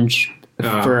challenge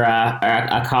for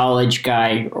a college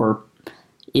guy, or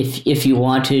if you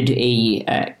wanted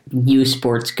a U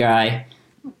Sports guy.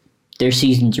 Their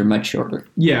seasons are much shorter.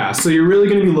 Yeah, so you're really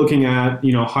going to be looking at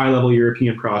high-level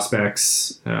European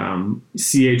prospects,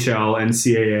 CHL,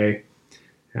 NCAA.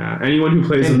 Anyone who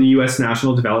plays on the U.S.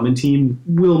 national development team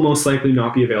will most likely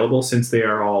not be available, since they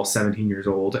are all 17 years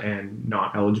old and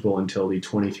not eligible until the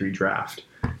 23 draft.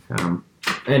 And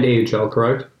AHL,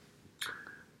 correct?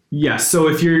 Yes, so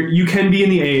if you can be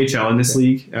in the AHL in this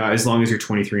league as long as you're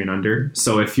 23 and under.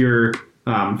 So if you're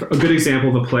a good example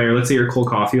of a player, let's say you're Cole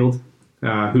Caulfield,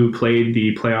 who played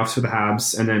the playoffs for the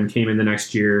Habs and then came in the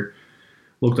next year,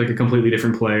 looked like a completely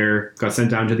different player, got sent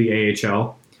down to the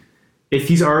AHL. If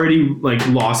he's already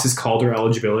lost his Calder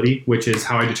eligibility, which is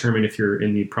how I determine if you're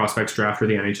in the prospects draft or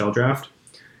the NHL draft,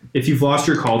 if you've lost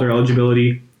your Calder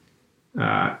eligibility,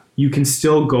 you can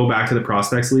still go back to the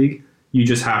prospects league. You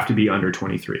just have to be under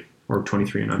 23 or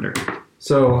 23 and under.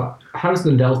 So how does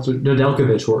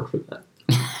Nedeljkovic work for that?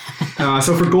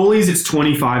 So for goalies, it's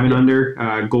 25 and under.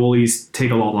 Goalies take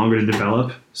a lot longer to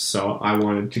develop, so I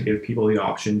wanted to give people the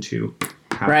option to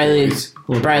have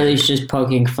Riley's just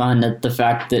poking fun at the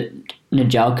fact that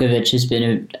Nedeljkovic has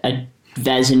been a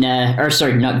Vezina, or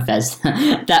sorry, not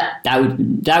Vezina. that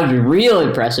would be real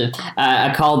impressive.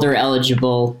 A Calder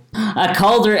eligible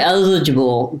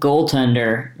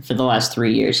goaltender for the last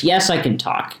 3 years. Yes, I can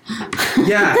talk.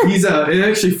 Yeah, he's an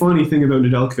actually funny thing about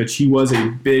Nedeljkovic. He was a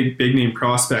big name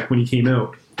prospect when he came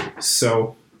out,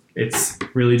 so it's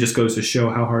really just goes to show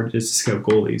how hard it is to scout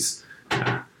goalies.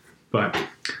 But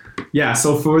yeah,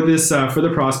 so for this for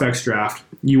the prospects draft,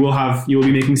 you will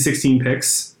be making 16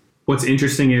 picks. What's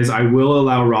interesting is I will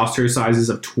allow roster sizes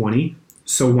of 20.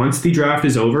 So once the draft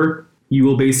is over, you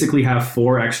will basically have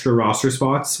 4 extra roster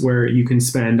spots where you can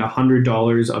spend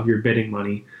 $100 of your bidding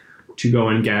money to go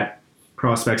and get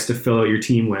prospects to fill out your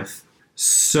team with.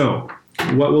 So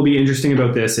what will be interesting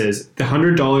about this is the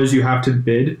 $100 you have to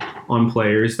bid on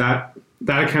players, that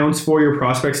accounts for your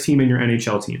prospects team and your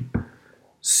NHL team.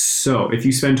 So if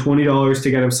you spend $20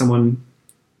 to get someone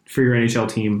for your NHL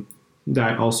team,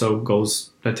 that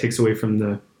takes away from the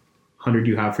 100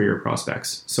 you have for your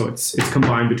prospects. So it's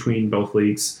combined between both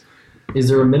leagues. Is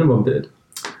there a minimum bid?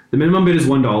 The minimum bid is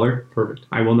 $1. Perfect.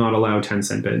 I will not allow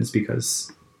 10-cent bids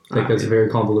because it's very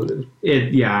convoluted.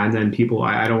 And then people,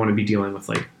 I don't want to be dealing with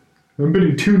I'm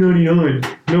bidding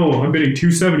 $2.99. No, I'm bidding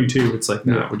 $2.72. It's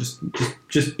no, we're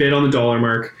just bid on the dollar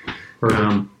mark.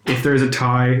 If there's a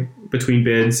tie between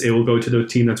bids, it will go to the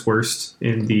team that's worst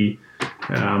in the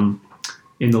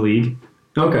league.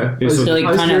 Okay. So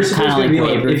kind of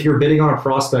like if you're bidding on a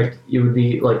prospect, it would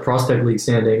be like prospect league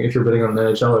standing. If you're bidding on an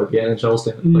NHL, it would be NHL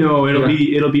standing. No, it'll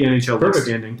be NHL league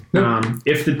standing. Yep.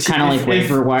 If the kind of like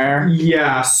waiver wire.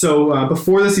 Yeah. So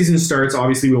before the season starts,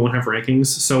 obviously we won't have rankings.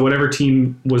 So whatever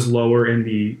team was lower in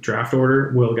the draft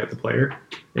order will get the player.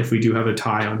 If we do have a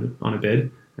tie on a bid.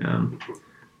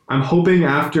 I'm hoping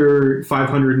after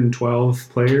 512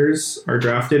 players are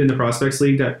drafted in the Prospects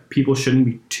League that people shouldn't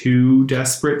be too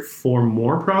desperate for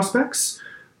more prospects,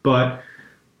 but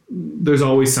there's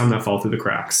always some that fall through the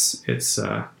cracks. It's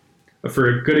for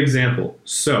a good example.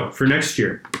 So for next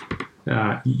year,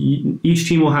 each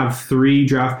team will have 3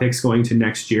 draft picks going to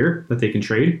next year that they can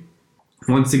trade.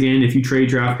 Once again, if you trade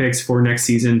draft picks for next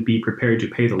season, be prepared to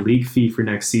pay the league fee for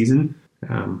next season.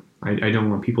 I don't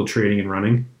want people trading and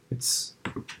running. It's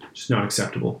just not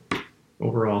acceptable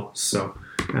overall. So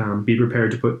be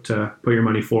prepared to put your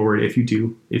money forward if you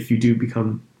do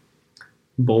become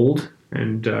bold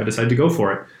and decide to go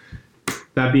for it.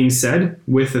 That being said,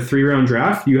 with the 3-round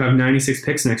draft, you have 96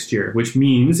 picks next year, which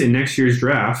means in next year's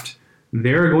draft,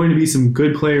 there are going to be some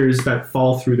good players that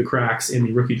fall through the cracks in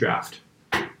the rookie draft.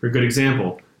 For a good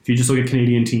example, if you just look at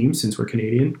Canadian teams, since we're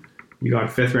Canadian, we got a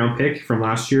 5th round pick from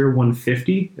last year,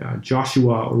 150,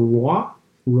 Joshua Roy.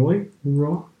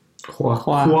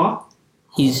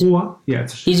 He's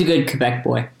a good Quebec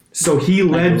boy. So he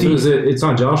led the... It's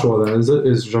not Joshua then, is it?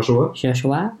 Is Joshua?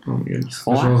 Joshua? Oh my goodness.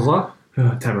 Joshua?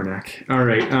 Tabernacle. All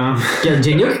right.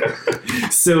 Continue.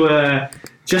 So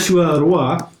Joshua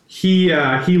Roy, he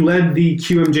led the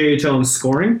QMJHL in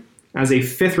scoring as a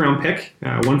 5th round pick,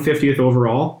 150th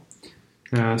overall.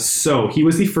 So he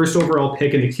was the first overall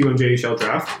pick in the QMJHL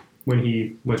draft when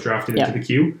he was drafted into the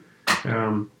Q.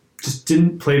 Just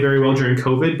didn't play very well during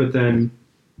COVID, but then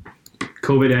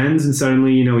COVID ends and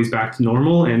suddenly, he's back to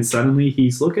normal and suddenly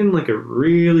he's looking like a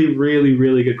really, really,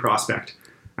 really good prospect.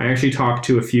 I actually talked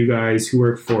to a few guys who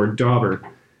work for Dauber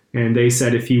and they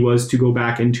said if he was to go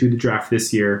back into the draft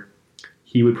this year,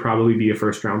 he would probably be a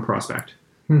 1st round prospect.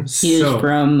 He is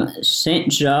from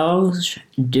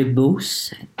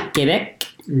Saint-Georges-de-Beauce, Quebec,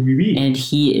 and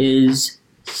he is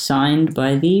signed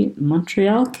by the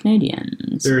Montreal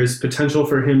Canadiens. There is potential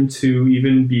for him to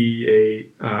even be a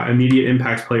immediate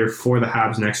impact player for the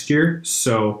Habs next year.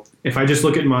 So if I just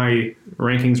look at my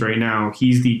rankings right now,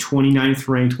 he's the 29th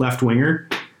ranked left winger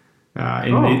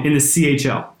in the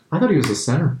CHL. I thought he was a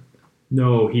center.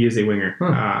 No, he is a winger.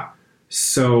 Huh.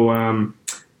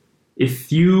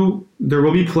 There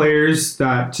will be players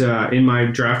that in my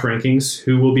draft rankings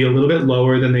who will be a little bit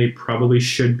lower than they probably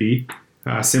should be.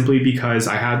 Simply because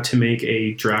I had to make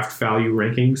a draft value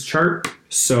rankings chart.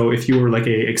 So if you were like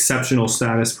a exceptional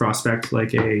status prospect,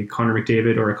 like a Connor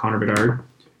McDavid or a Connor Bedard,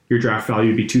 your draft value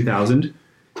would be 2,000.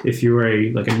 If you were a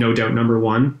no doubt number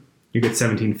 1, you get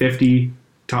 1,750.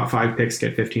 Top 5 picks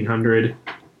get 1,500.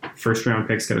 1st round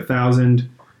picks get 1,000,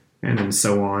 and then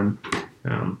so on.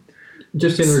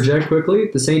 Just to interject quickly,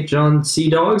 the St. John Sea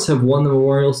Dogs have won the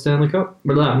Memorial Stanley Cup.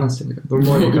 Or not Stanley Cup, the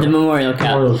Memorial Cup. The Memorial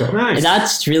Cup. Nice.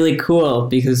 That's really cool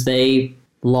because they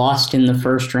lost in the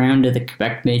 1st round of the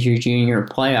Quebec Major Junior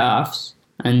playoffs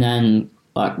and then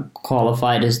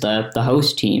qualified as the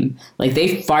host team.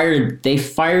 They fired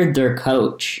their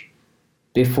coach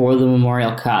before the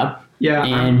Memorial Cup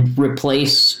and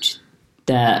replaced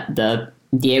the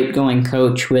outgoing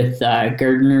coach with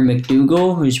Gardner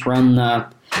McDougall, who's run the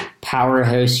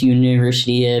powerhouse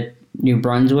University of New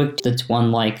Brunswick that's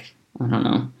won I don't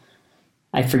know,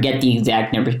 I forget the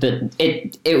exact numbers, but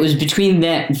it was between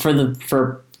that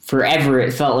for forever.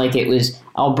 It felt like it was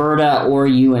Alberta or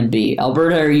UNB.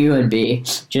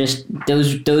 Just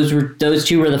those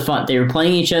two were the fun. They were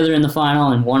playing each other in the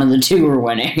final, and one of the two were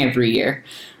winning every year.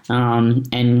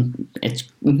 And it's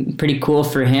pretty cool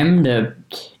for him to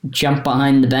jump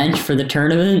behind the bench for the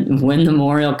tournament and win the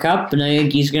Memorial Cup, and I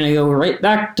think he's going to go right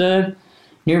back to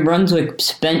New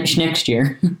Brunswick's bench next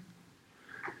year.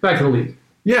 Back to the league.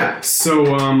 Yeah,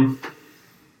 so,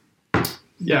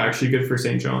 actually good for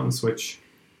St. John's, which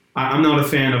I'm not a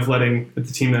fan of letting the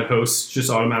team that hosts just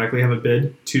automatically have a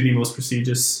bid to the most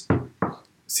prestigious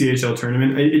CHL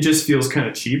tournament. It just feels kind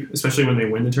of cheap, especially when they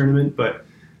win the tournament, but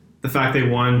the fact they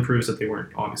won proves that they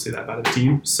weren't obviously that bad of a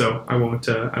team, so I won't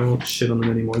shit on them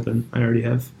any more than I already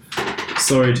have.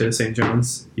 Sorry to St.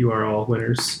 John's, you are all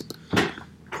winners.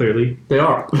 Clearly, they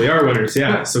are winners.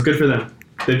 Yeah, so good for them.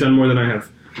 They've done more than I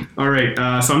have. All right,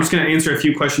 so I'm just going to answer a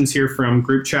few questions here from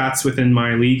group chats within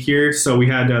my league here. So we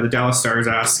had the Dallas Stars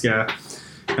ask,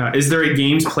 is there a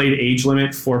games played age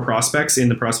limit for prospects in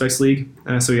the Prospects League?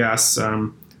 So he asks,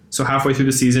 so halfway through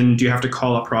the season, do you have to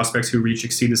call up prospects who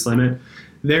exceed this limit?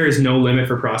 There is no limit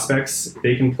for prospects.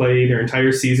 They can play their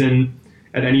entire season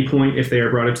at any point. If they are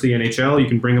brought up to the NHL, you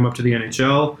can bring them up to the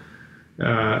NHL.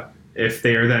 If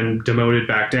they are then demoted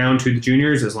back down to the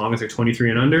juniors, as long as they're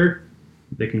 23 and under,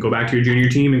 they can go back to your junior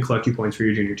team and collect you points for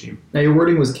your junior team. Now, your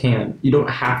wording was can. You don't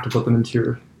have to put them into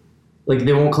your...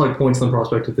 they won't collect points on the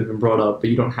prospect if they've been brought up, but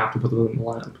you don't have to put them in the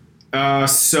lineup.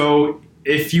 So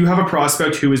if you have a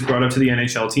prospect who is brought up to the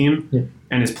NHL team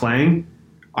and is playing,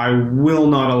 I will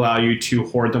not allow you to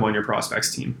hoard them on your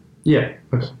prospects team. Yeah.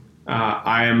 Okay.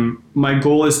 My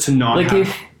goal is to not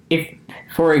have... If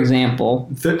for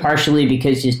example, partially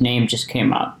because his name just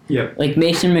came up. Yeah. Like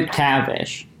Mason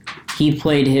McTavish, he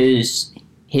played his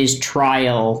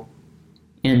trial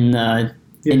in the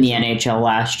NHL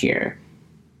last year.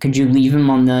 Could you leave him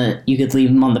on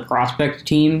the prospect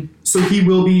team? So he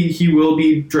will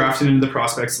be drafted into the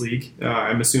Prospects League.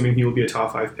 I'm assuming he will be a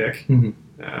top 5 pick. Mm-hmm.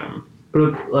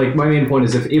 But my main point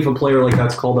is if a player like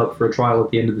that's called up for a trial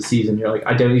at the end of the season, you're like,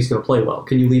 I doubt he's going to play well.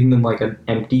 Can you leave him in an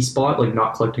empty spot,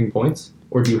 not collecting points,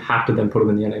 or do you have to then put him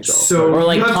in the NHL? So or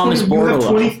Thomas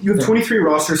Bordelot. You have 23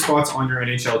 roster spots on your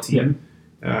NHL team.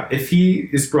 If he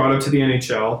is brought up to the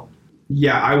NHL,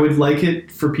 yeah, I would like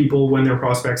it for people when their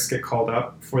prospects get called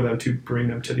up for them to bring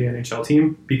them to the NHL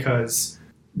team because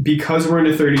we're in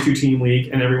a 32-team league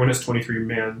and everyone has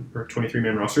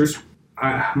 23-man rosters.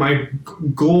 My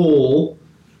goal,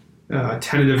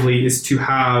 tentatively, is to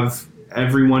have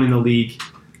everyone in the league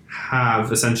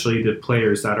have essentially the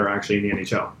players that are actually in the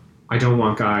NHL. I don't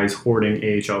want guys hoarding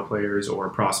AHL players or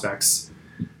prospects,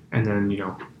 and then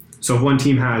so if one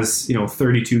team has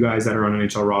 32 guys that are on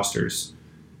NHL rosters,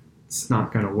 it's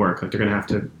not going to work. Like they're going to have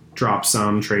to drop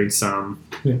some, trade some.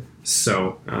 Yeah.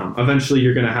 So eventually,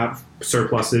 you're going to have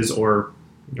surpluses, or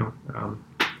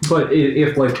But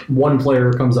if like one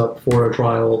player comes up for a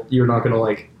trial, you're not going to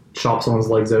like chop someone's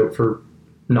legs out for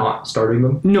not starting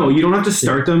them. No, you don't have to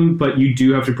start them, but you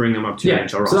do have to bring them up to the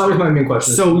NHL roster. So that was my main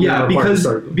question. So yeah,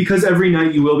 because every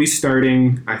night you will be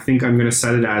starting. I think I'm going to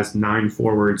set it as 9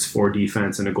 forwards, 4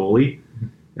 defense, and a goalie.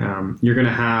 You're going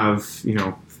to have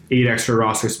 8 extra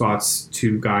roster spots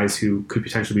to guys who could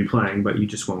potentially be playing, but you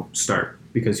just won't start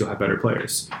because you'll have better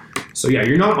players. So yeah,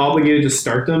 you're not obligated to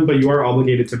start them, but you are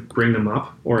obligated to bring them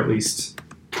up, or at least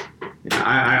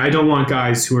I don't want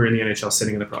guys who are in the NHL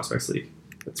sitting in the Prospects League.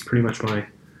 That's pretty much my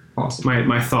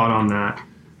thought on that.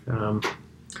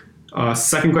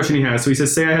 Second question he has. So he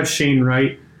says, say I have Shane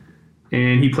Wright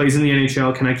and he plays in the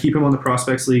NHL. Can I keep him on the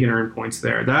Prospects League and earn points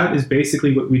there? That is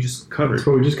basically what we just covered. That's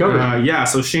what we just covered. Yeah,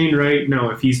 so Shane Wright, no,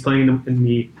 if he's playing in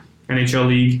the NHL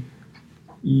League,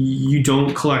 you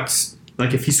don't collect,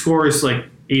 like if he scores like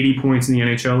 80 points in the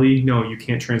NHL League, no, you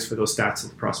can't transfer those stats to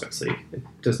the Prospects League. It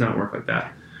does not work like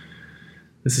that.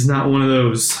 This is not one of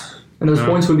those. And those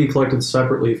points would be collected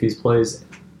separately if he plays,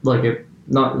 like if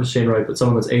not Shane Wright, but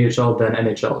someone that's AHL then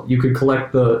NHL. You could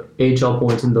collect the AHL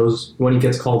points and those when he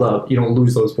gets called up. You don't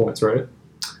lose those points, right?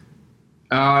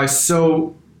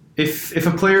 So if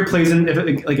a player plays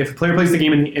if a player plays the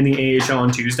game in the AHL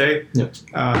on Tuesday,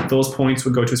 those points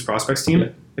would go to his prospects team. Yeah.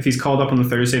 If he's called up on the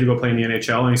Thursday to go play in the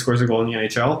NHL and he scores a goal in the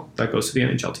NHL, that goes to the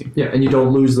NHL team. Yeah, and you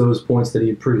don't lose those points that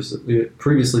he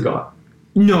previously got.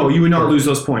 No, you would not lose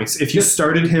those points. If you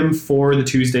started him for the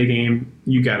Tuesday game,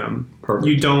 you get them. Perfect.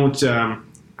 You don't...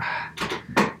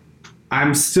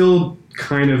 I'm still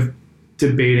kind of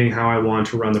debating how I want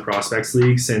to run the Prospects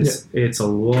League since it's a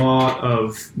lot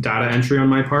of data entry on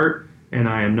my part and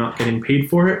I am not getting paid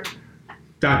for it.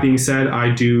 That being said, I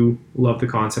do love the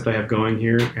concept I have going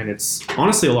here, and it's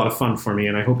honestly a lot of fun for me,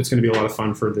 and I hope it's going to be a lot of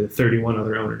fun for the 31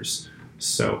 other owners.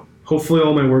 So hopefully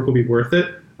all my work will be worth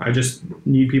it. I just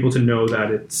need people to know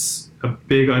that it's a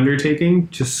big undertaking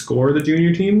to score the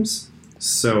junior teams.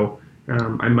 So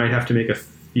I might have to make a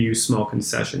few small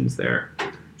concessions there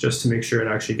just to make sure it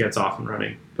actually gets off and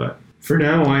running. But for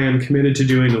now, I am committed to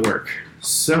doing the work.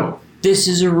 So this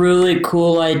is a really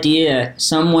cool idea.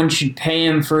 Someone should pay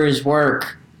him for his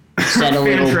work. Said a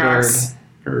little bird.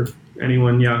 Or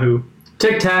anyone, Yahoo.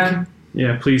 Tic Tac.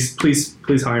 Yeah, please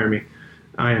hire me.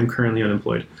 I am currently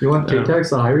unemployed. You want Tic Tacs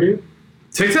to hire you?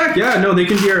 Tic Tac? Yeah, no, they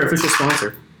can be our official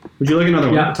sponsor. Would you like another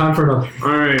one? Yeah, time for another.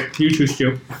 All right, you choose,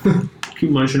 Joe.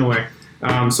 Keep munching away.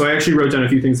 So I actually wrote down a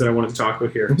few things that I wanted to talk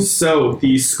about here. So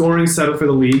the scoring setup for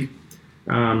the league.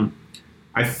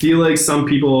 I feel like some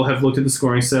people have looked at the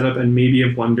scoring setup and maybe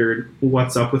have wondered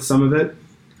what's up with some of it.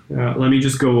 Let me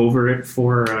just go over it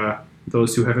for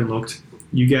those who haven't looked.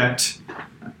 You get...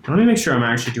 Let me make sure I'm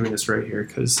actually doing this right here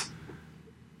because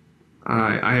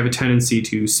I have a tendency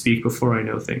to speak before I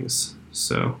know things.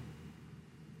 So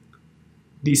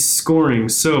the scoring.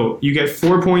 So you get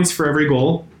 4 points for every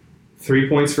goal, 3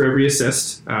 points for every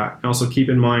assist. And also keep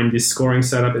in mind the scoring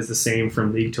setup is the same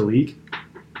from league to league.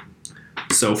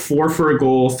 So 4 for a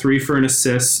goal, 3 for an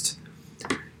assist.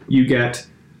 You get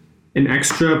an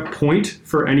extra point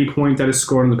for any point that is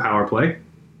scored on the power play.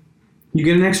 You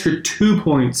get an extra 2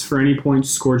 points for any points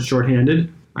scored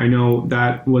shorthanded. I know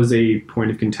that was a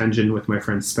point of contention with my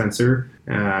friend Spencer.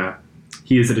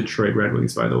 He is a Detroit Red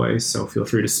Wings, by the way, so feel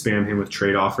free to spam him with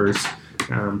trade offers.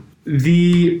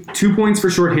 The 2 points for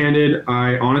shorthanded,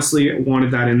 I honestly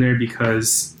wanted that in there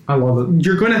because I love it.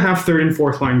 You're going to have third and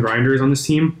fourth line grinders on this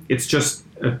team. It's just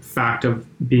a fact of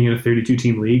being in a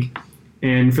 32-team league.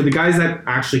 And for the guys that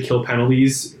actually kill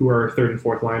penalties, who are third and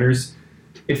fourth liners,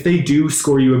 if they do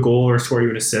score you a goal or score you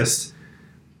an assist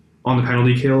on the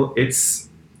penalty kill, it's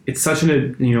such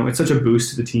a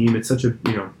boost to the team. It's such a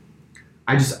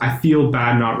I feel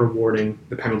bad not rewarding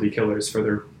the penalty killers for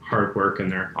their hard work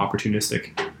and their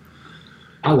opportunistic.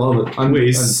 I love it. I'm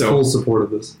full support of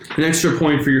this. An extra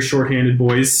point for your shorthanded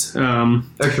boys.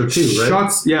 Extra 2, right?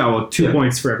 Shots, 2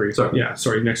 points for every. Sorry. Yeah,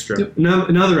 sorry, an extra. Yep.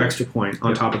 Another extra point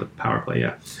on top of the power play,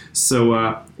 yeah.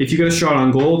 So if you get a shot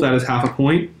on goal, that is half a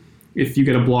point. If you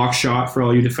get a block shot for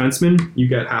all you defensemen, you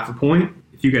get half a point.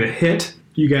 If you get a hit,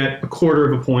 you get a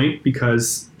quarter of a point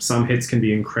because some hits can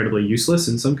be incredibly useless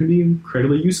and some can be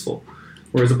incredibly useful.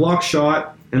 Whereas a block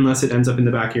shot, unless it ends up in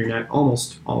the back of your net,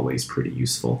 almost always pretty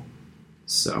useful.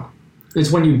 So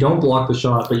It's when you don't block the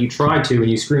shot, but you try to and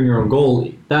you screen your own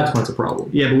goalie. That's when it's a problem.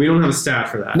 yeah, but we don't have a stat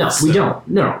for that. No, so. we don't.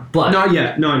 No, but Not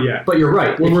yet. But you're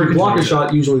right. We're If you working block a towards it.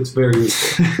 shot, usually it's very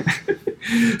useful.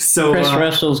 So Chris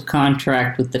Russell's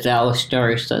contract with the Dallas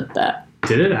Stars said that.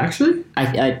 did it actually?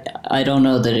 I don't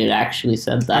know that it actually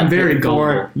said that. I'm very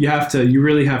Before- gullible. You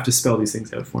really have to spell these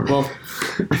things out for me. Well,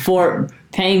 for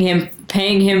paying him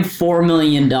 $4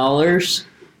 million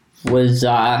was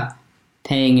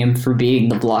paying him for being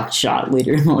the blocked shot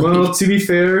leader in the league. Well, to be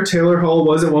fair, Taylor Hall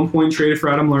was at one point traded for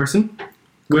Adam Larson.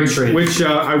 Great trade. Which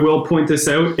I will point this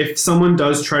out. If someone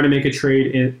does try to make a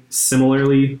trade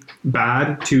similarly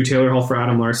bad to Taylor Hall for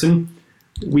Adam Larson,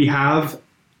 we have,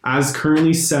 as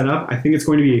currently set up, I think it's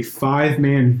going to be a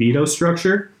 5-man veto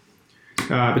structure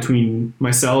between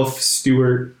myself,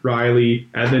 Stuart, Riley,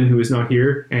 Evan, who is not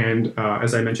here, and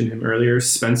as I mentioned him earlier,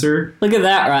 Spencer. Look at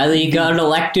that, Riley. You got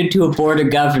elected to a board of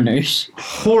governors.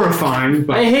 Horrifying,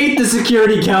 but I hate the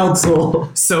Security Council.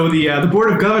 so the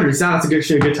board of governors. That's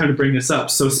actually a good time to bring this up.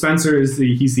 So Spencer is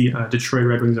the Detroit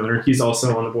Red Wings owner. He's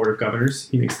also on the board of governors.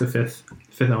 He makes the fifth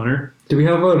owner. Do we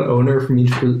have an owner from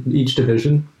each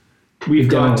division? We've We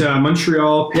got don't.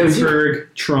 Montreal, Yeah, we do. Pittsburgh,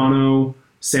 Toronto,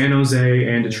 San Jose,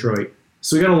 and Detroit.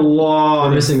 So we got a lot.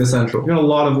 We're missing the Central. We got a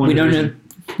lot of one. We don't division.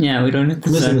 have. Yeah, we don't have the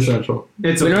Missing the Central. Central.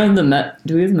 It's We okay. don't have the Met.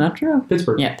 Do we have Metro?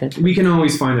 Pittsburgh. Yeah, Pittsburgh. We can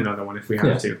always find another one if we have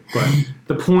Yeah. to. But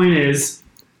the point is,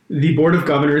 the board of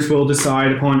governors will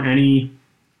decide upon any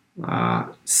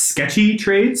sketchy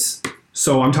trades.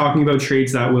 So I'm talking about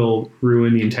trades that will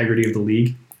ruin the integrity of the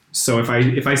league. So if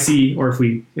I see, or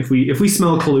if we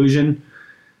smell collusion,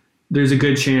 there's a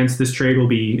good chance this trade will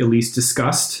be at least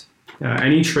discussed.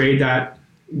 Any trade that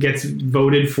gets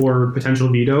voted for potential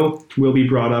veto will be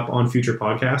brought up on future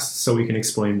podcasts, so we can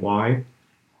explain why.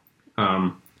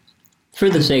 For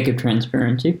the sake of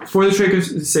transparency. For the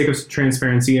sake of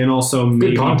transparency, and also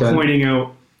maybe content. pointing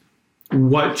out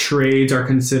what trades are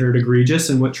considered egregious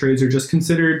and what trades are just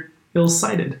considered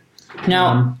ill-sighted.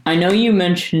 Now, I know you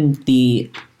mentioned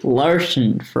the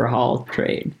Larson for Hall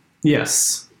trade.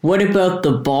 Yes. What about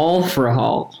the Ball for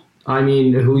Hall? I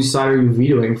mean, whose side are you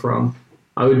vetoing from?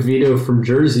 I would veto from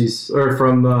Jersey's or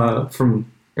from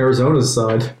Arizona's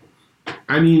side.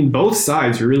 I mean, both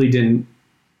sides really didn't.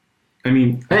 I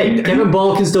mean, Hey, Kevin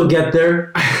Ball can still get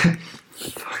there.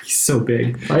 he's so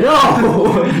big. I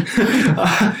know.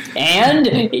 And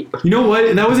You know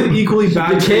what? That was an equally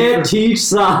bad You trade can't teach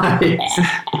sides.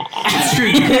 It's true.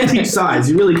 You can't teach size.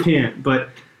 You really can't. But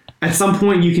at some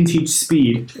point, you can teach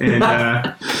speed, and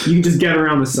you can just get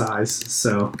around the size.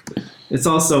 So it's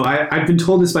also I've been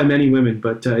told this by many women,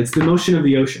 but it's the motion of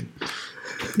the ocean.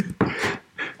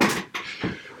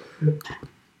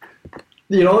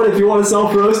 You know what? If you want to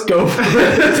self-roast, go for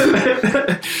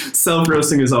it.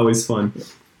 Self-roasting is always fun.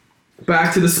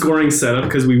 Back to the scoring setup,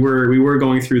 because we were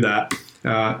going through that.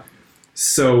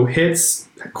 So hits,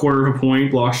 quarter of a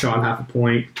point, block shot, half a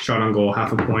point, shot on goal,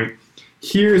 half a point.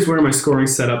 Here's where my scoring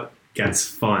setup gets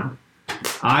fun.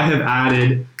 I have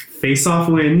added face-off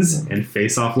wins and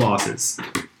face-off losses.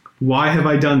 Why have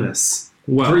I done this?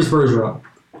 Well, Patrice Bergeron.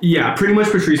 yeah, pretty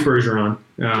much Patrice Bergeron.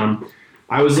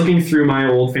 I was looking through my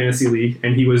old fantasy league,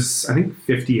 and he was, I think,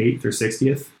 58th or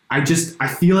 60th. I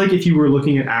feel like if you were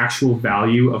looking at actual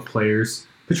value of players,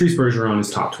 Patrice Bergeron is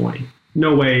top 20.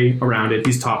 No way around it.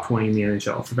 He's top 20 in the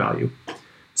NHL for value.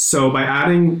 So by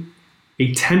adding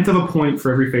a tenth of a point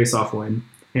for every face-off win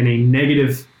and a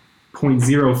negative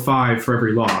 0.05 for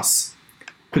every loss,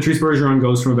 Patrice Bergeron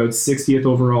goes from about 60th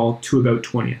overall to about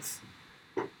 20th.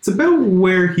 It's about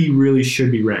where he really should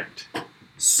be ranked.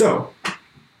 So,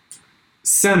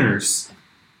 centers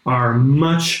are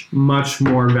much, much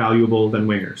more valuable than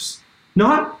wingers.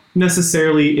 Not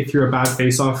necessarily if you're a bad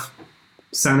face-off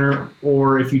center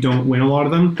or if you don't win a lot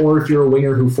of them. Or if you're a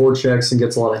winger who forechecks and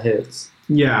gets a lot of hits.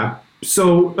 Yeah.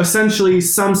 So essentially,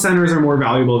 some centers are more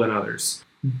valuable than others.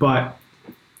 But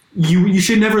you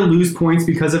should never lose points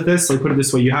because of this. Like, put it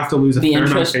this way, you have to lose a fair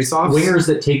amount of face-offs. Wingers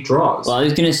that take draws. well, I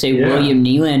was going to say Yeah. William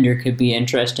Nylander could be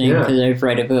interesting Yeah. because I've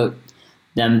read about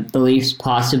the Leafs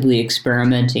possibly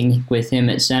experimenting with him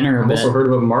at center a I've bit. also heard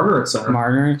about Marner at center.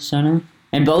 Marner at center.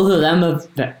 And both of them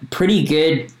have pretty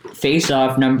good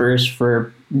face-off numbers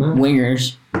for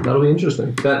wingers. That'll be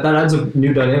interesting. That adds a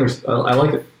new dynamic. I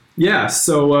like it. Yeah,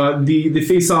 so the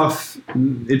face-off,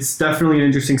 it's definitely an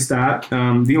interesting stat.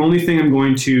 The only thing I'm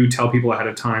going to tell people ahead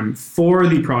of time, for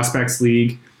the Prospects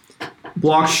League,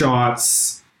 block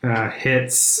shots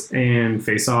hits and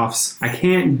face-offs. I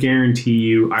can't guarantee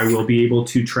you I will be able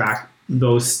to track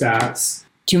those stats.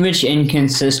 Too much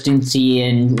inconsistency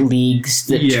in leagues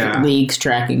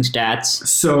tracking stats.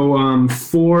 So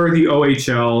for the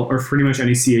OHL or pretty much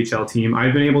any CHL team,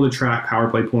 I've been able to track power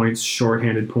play points,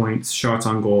 shorthanded points, shots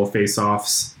on goal,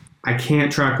 face-offs. I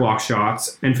can't track block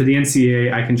shots. And for the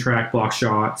NCAA, I can track block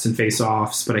shots and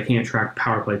face-offs, but I can't track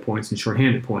power play points and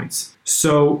shorthanded points.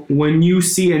 So when you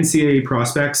see NCAA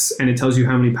prospects and it tells you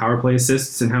how many power play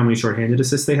assists and how many shorthanded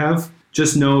assists they have,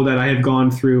 just know that I have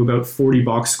gone through about 40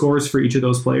 box scores for each of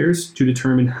those players to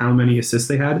determine how many assists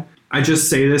they had. I just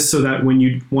say this so that when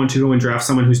you want to go and draft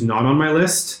someone who's not on my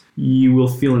list, you will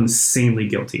feel insanely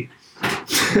guilty.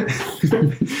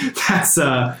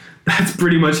 That's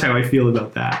pretty much how I feel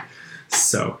about that.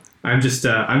 So I'm just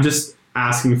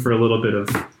asking for a little bit of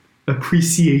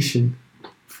appreciation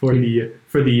for the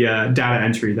data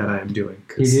entry that I am doing.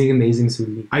 He's doing amazing,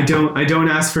 sweetie. I don't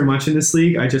ask for much in this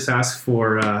league. I just ask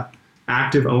for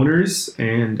active owners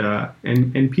and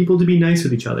people to be nice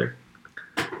with each other.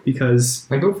 Because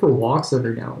I go for walks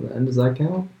every now and then. Does that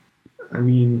count? I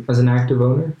mean, as an active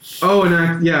owner? Oh,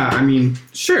 yeah. I mean,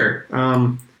 sure.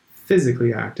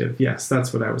 Physically active. Yes,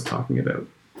 that's what I was talking about.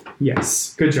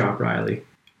 Yes. Good job, Riley.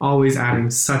 Always adding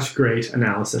such great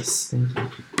analysis. Thank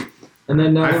you. And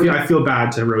then I feel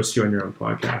bad to roast you on your own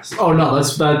podcast. Oh no,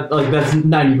 that's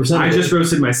 90%. I just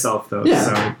roasted myself though,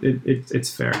 yeah. So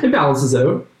it's fair. It balances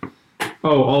out.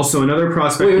 Oh, also another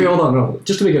prospect. Wait, hold on, no.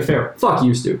 Just to make it fair. Fuck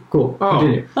you, Stu. Cool.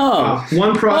 Continue.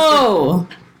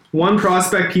 One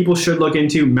prospect people should look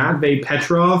into, Matvei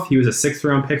Petrov. He was a 6th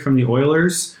round pick from the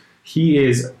Oilers. He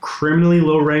is criminally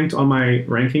low ranked on my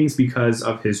rankings because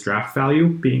of his draft value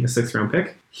being a 6th round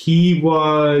pick. He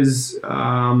was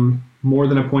more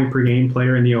than a point per game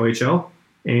player in the OHL,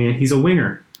 and he's a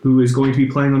winger who is going to be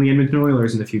playing on the Edmonton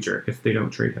Oilers in the future if they don't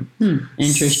trade him.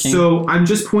 Interesting. So I'm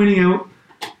just pointing out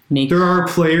there are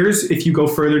players, if you go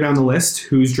further down the list,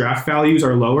 whose draft values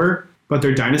are lower, but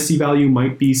their dynasty value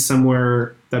might be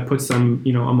somewhere that puts them,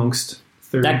 amongst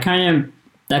third. That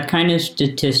kind of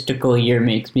statistical year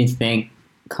makes me think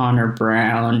Connor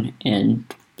Brown and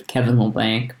Kevin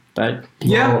LeBlanc. But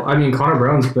yeah, well, I mean, Connor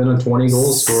Brown's been a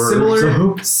 20-goal scorer.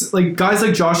 Similar, like guys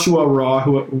like Joshua Waugh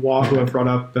who have brought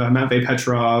up Matvei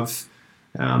Petrov.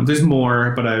 There's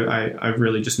more, but I've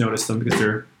really just noticed them because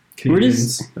they're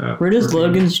Canadians. Where does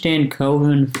Logan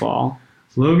Stankoven fall?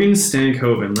 Logan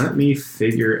Stankoven. Let me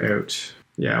figure out.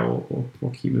 Yeah,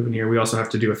 we'll keep moving here. We also have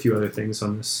to do a few other things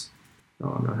on this. Oh,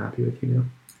 I'm not happy with you now.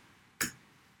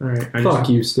 All right. Fuck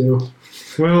you, Stu.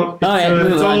 Well,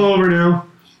 it's all over now.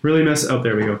 Really messed up.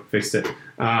 There we go. Fixed it.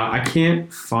 I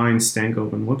can't find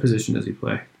Stankoven. What position does he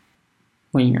play?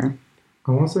 Winger.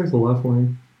 I want to say he's the left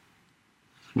wing.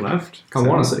 Left? I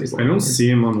want to say he's left. I don't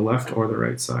see him on the left or the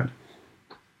right side.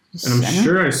 And I'm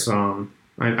sure I saw him.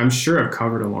 I'm sure I've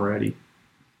covered him already.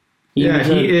 He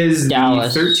is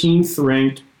Dallas. The 13th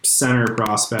ranked center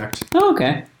prospect. Oh,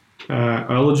 okay.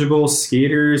 Eligible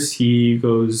skaters, he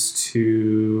goes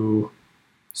to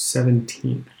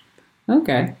 17th.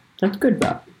 Okay. That's good,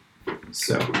 Bob.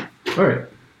 So, all right.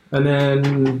 And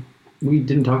then we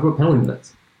didn't talk about penalty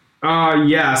minutes.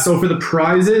 Yeah. So for the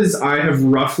prizes, I have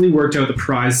roughly worked out the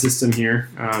prize system here.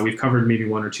 We've covered maybe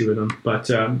one or two of them. But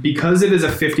because it is a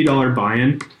 $50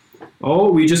 buy-in,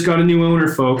 we just got a new owner,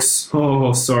 folks.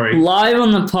 Oh, sorry. Live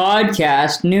on the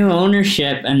podcast, new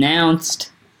ownership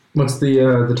announced. What's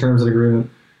the terms of agreement?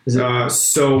 Is it?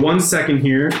 So 1 second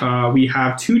here. We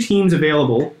have 2 teams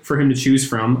available for him to choose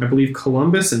from. I believe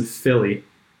Columbus and Philly.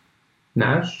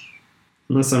 Nash?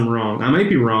 Unless I'm wrong. I might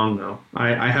be wrong though.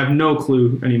 I have no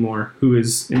clue anymore who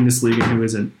is in this league and who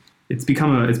isn't. It's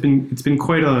been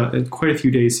quite a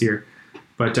few days here.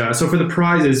 But so for the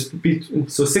prizes, so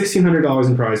 $1,600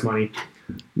 in prize money.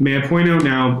 May I point out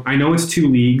now, I know it's 2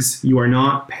 leagues. You are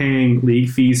not paying league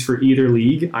fees for either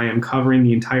league. I am covering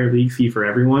the entire league fee for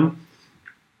everyone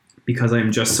because I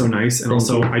am just so nice. And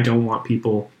also I don't want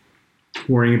people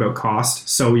worrying about cost.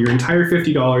 So your entire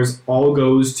 $50 all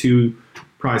goes to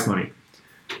prize money.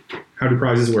 How do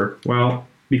prizes work? Well,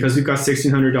 because we've got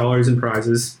 $1,600 in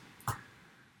prizes,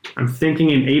 I'm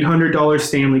thinking an $800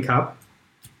 Stanley Cup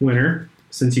winner,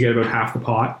 since you get about half the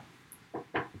pot.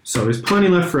 So there's plenty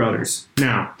left for others.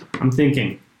 Now, I'm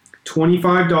thinking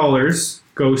 $25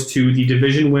 goes to the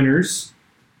division winners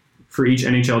for each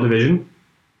NHL division.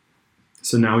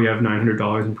 So now we have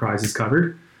 $900 in prizes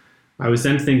covered. I was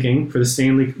then thinking for the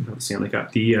Stanley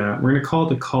Cup, we're going to call it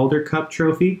the Calder Cup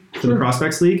trophy for the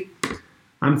Prospects League.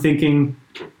 I'm thinking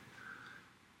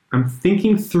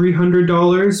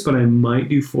 $300, but I might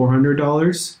do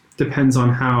 $400. Depends on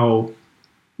how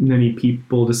many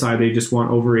people decide they just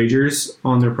want overagers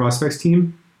on their prospects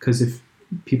team, because if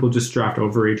people just draft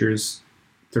overagers,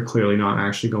 they're clearly not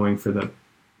actually going for the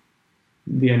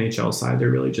NHL side.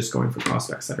 They're really just going for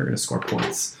prospects that are going to score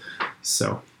points.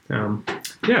 So, so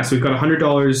we've got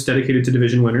 $100 dedicated to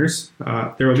division winners.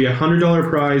 There will be a $100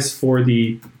 prize for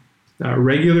the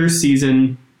regular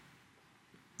season.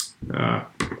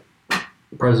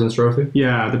 President's Trophy?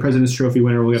 Yeah, the President's Trophy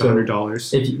winner will get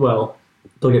 $100.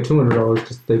 They'll get $200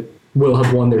 because they will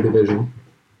have won their division.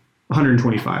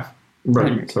 125.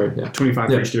 Right, sorry, yeah. 25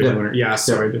 for each division winner. Yeah,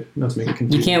 sorry, not to make it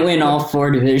confusing. You can't win all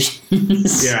 4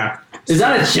 divisions. Yeah. Is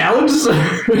that a challenge?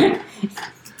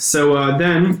 So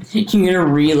then... You're going to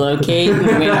relocate and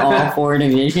win all 4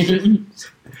 divisions?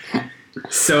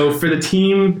 So for the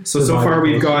team, so far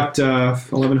we've got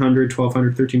 1,100,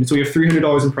 1,200, 13. So we have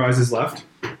 $300 in prizes left.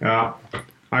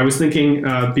 I was thinking,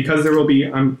 because there will be,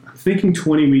 I'm thinking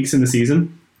 20 weeks in the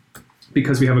season,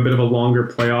 because we have a bit of a longer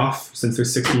playoff since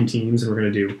there's 16 teams and we're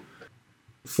going to do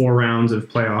 4 rounds of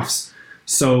playoffs.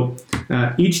 So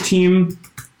each team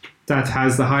that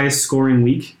has the highest scoring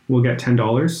week will get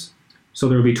 $10. So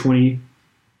there will be 20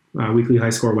 weekly high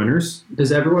score winners.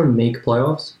 Does everyone make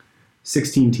playoffs?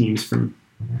 16 teams from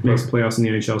makes playoffs in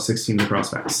the NHL, 16 in the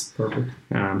prospects. Perfect.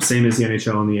 Same as the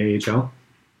NHL and the AHL.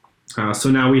 So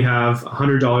now we have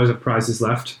 $100 of prizes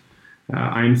left.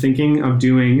 I'm thinking of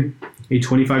doing a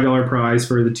 $25 prize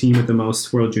for the team with the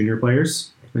most World Junior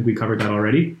players. I think we covered that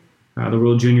already. The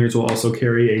World Juniors will also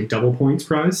carry a double points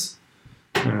prize.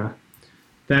 Then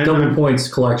double points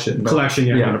collection. Collection,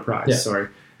 not a prize, sorry.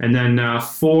 And then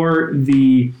for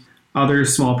the other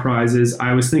small prizes,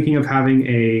 I was thinking of having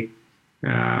a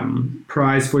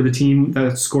prize for the team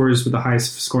that scores with the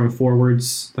highest scoring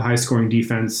forwards, the highest scoring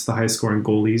defense, the highest scoring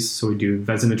goalies. So we do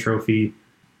Vezina Trophy,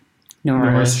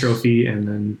 Norris Trophy, and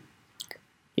then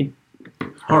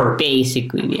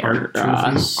basically the Art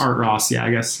Ross. Art Ross, yeah,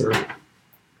 I guess. Or,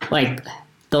 like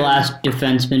the last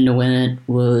defenseman to win it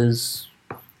was.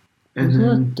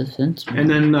 And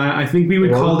then I think we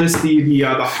would call this the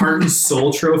Heart and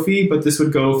Soul Trophy, but this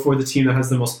would go for the team that has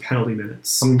the most penalty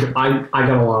minutes. I got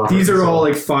a lot. These are all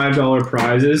like $5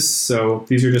 prizes, so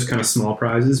these are just kind of small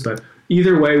prizes. But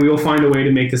either way, we will find a way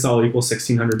to make this all equal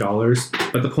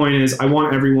 $1,600. But the point is, I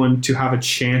want everyone to have a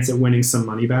chance at winning some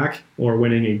money back or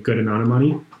winning a good amount of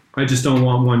money. I just don't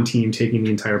want one team taking the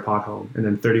entire pot home and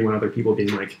then 31 other people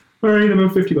being like, all right, I'm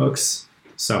at $50.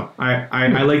 So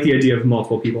I like the idea of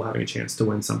multiple people having a chance to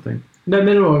win something. At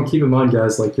minimum, keep in mind,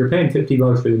 guys, like you're paying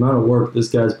 $50 for the amount of work this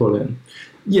guy's put in.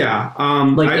 Yeah.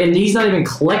 And he's not even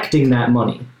collecting that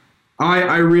money.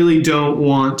 I really don't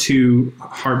want to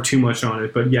harp too much on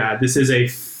it, but yeah, this is a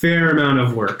fair amount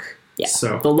of work. Yeah.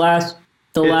 So the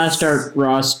last Art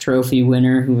Ross Trophy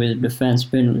winner, who was a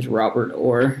defenseman, was Robert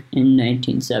Orr in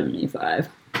 1975.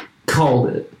 Called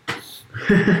it.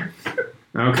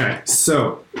 Okay,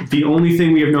 so the only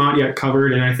thing we have not yet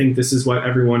covered, and I think this is what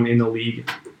everyone in the league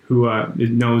who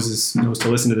knows to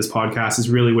listen to this podcast is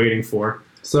really waiting for.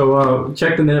 So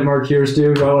check the minute mark here,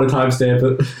 Stu. I want to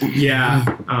timestamp it. Yeah,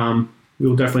 we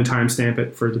will definitely timestamp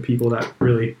it for the people that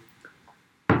really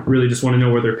just want to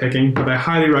know where they're picking. But I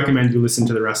highly recommend you listen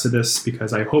to the rest of this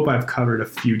because I hope I've covered a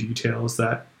few details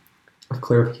that of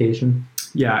clarification.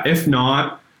 Yeah, if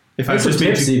not, if I've just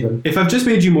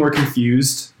made you more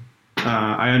confused.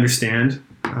 I understand.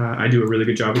 I do a really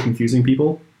good job of confusing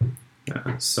people,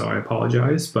 so I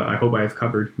apologize, but I hope I have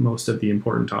covered most of the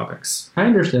important topics. I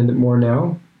understand it more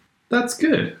now. That's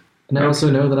good. And I also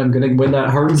know that I'm going to win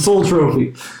that Heart and Soul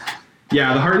Trophy.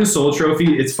 Yeah, the Heart and Soul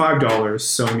Trophy, it's $5,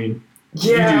 so I mean,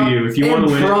 yeah, you do you. If you want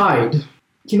to win pride. Do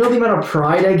you know the amount of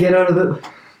pride I get out of it?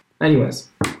 Anyways,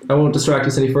 I won't distract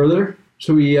us any further.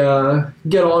 Should we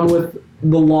get on with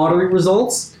the lottery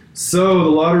results? So,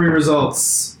 the lottery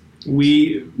results.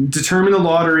 We determined the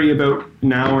lottery about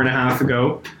an hour and a half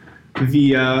ago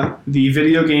via the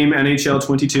video game NHL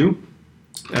 22.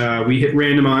 We hit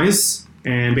randomize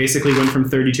and basically went from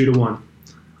 32 to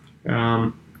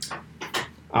 1.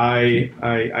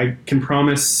 I can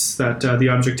promise that the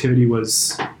objectivity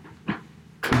was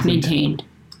maintained.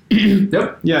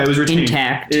 Yep. Yeah, it was retained.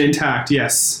 Intact,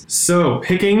 yes. So,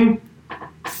 picking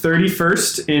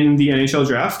 31st in the NHL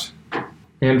draft.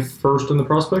 And first in the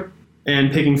prospect?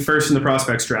 And picking first in the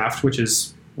prospects draft, which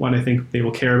is what I think they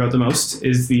will care about the most,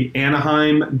 is the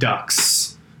Anaheim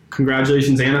Ducks.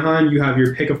 Congratulations, Anaheim. You have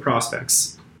your pick of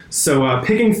prospects. So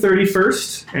picking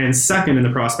 31st and second in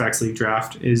the Prospects League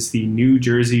draft is the New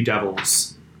Jersey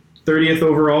Devils. 30th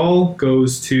overall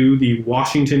goes to the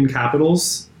Washington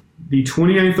Capitals. The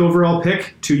 29th overall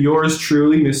pick to yours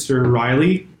truly, Mr.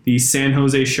 Riley, the San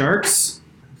Jose Sharks.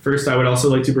 First, I would also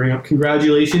like to bring up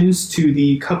congratulations to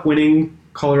the Cup-winning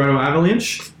Colorado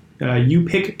Avalanche. You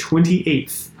pick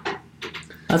 28th.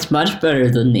 That's much better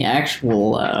than the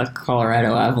actual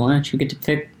Colorado Avalanche. You get to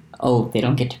pick. Oh, they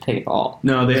don't get to pick at all.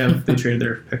 No, they traded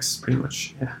their picks pretty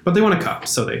much. Yeah, but they won a cup,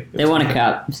 so they won a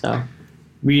cup. So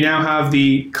we now have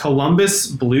the Columbus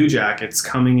Blue Jackets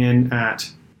coming in at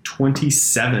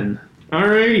 27. All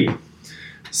right.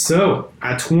 So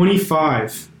at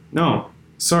 25,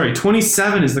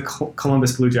 27 is the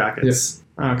Columbus Blue Jackets.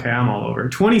 Yep. Okay, I'm all over.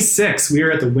 26, we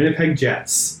are at the Winnipeg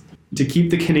Jets. To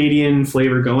keep the Canadian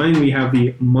flavor going, we have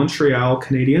the Montreal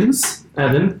Canadiens.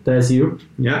 Evan, that's you.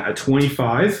 Yeah, at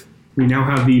 25. We now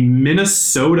have the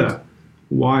Minnesota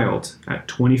Wild at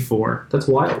 24. That's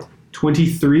wild.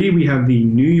 23, we have the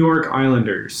New York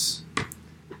Islanders.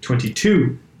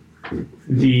 22,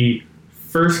 the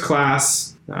first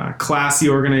class, classy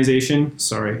organization.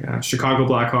 Sorry, Chicago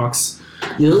Blackhawks.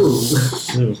 Ew.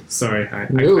 Sorry, I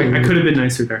could have been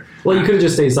nicer there. Well, you could have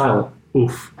just stayed silent.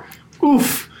 Oof.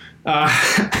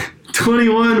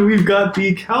 21, we've got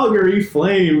the Calgary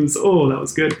Flames. Oh, that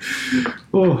was good.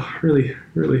 Oh, really,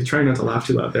 really trying not to laugh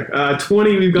too loud there.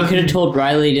 20, we've got... You could have told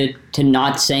Riley to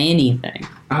not say anything.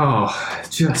 Oh,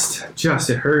 just,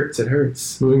 it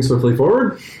hurts. Moving swiftly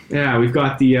forward. Yeah, we've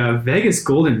got the Vegas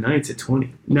Golden Knights at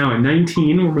 20. Now at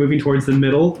 19, we're moving towards the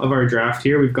middle of our draft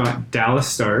here. We've got Dallas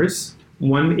Stars.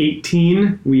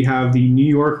 118, we have the New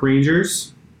York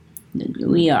Rangers. The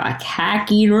New York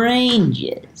Hockey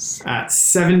Rangers. At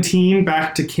 17,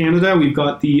 back to Canada, we've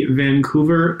got the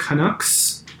Vancouver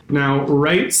Canucks. Now,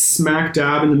 right smack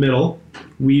dab in the middle,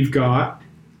 we've got,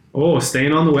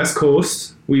 staying on the West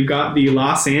Coast, we've got the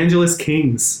Los Angeles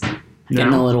Kings.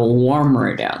 Getting a little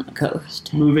warmer down the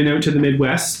coast. Moving out to the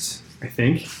Midwest, I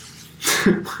think.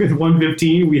 With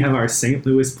 115, we have our St.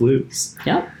 Louis Blues.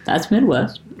 Yep, that's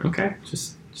Midwest. Okay,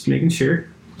 just making sure.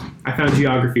 I found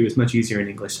geography was much easier in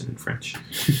English than in French.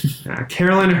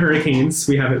 Carolina Hurricanes,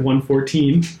 we have at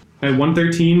 114. At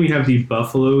 113, we have the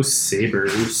Buffalo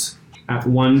Sabres. At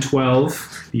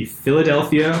 112, the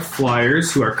Philadelphia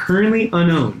Flyers, who are currently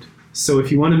unowned. So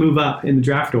if you want to move up in the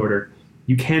draft order,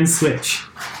 you can switch.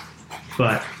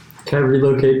 But can I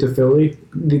relocate to Philly?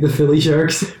 The Philly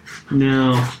Sharks?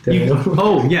 No.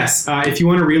 Yes. If you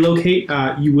want to relocate,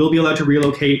 you will be allowed to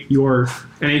relocate your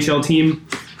NHL team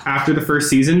after the first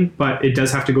season, but it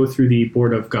does have to go through the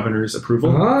Board of Governors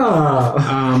approval.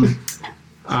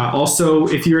 Also,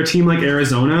 if you're a team like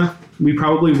Arizona, we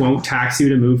probably won't tax you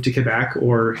to move to Quebec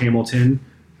or Hamilton.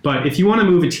 But if you want to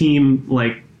move a team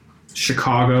like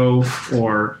Chicago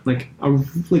or like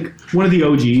one of the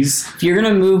OGs, if you're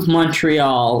gonna move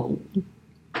Montreal,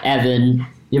 Evan,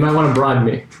 you might want to bribe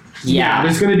me. Yeah,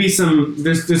 there's going to be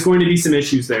some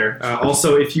issues there.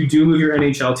 Also, if you do move your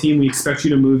NHL team, we expect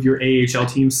you to move your AHL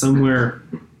team somewhere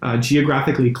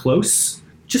geographically close.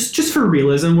 Just for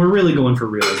realism, we're really going for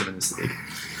realism in this league.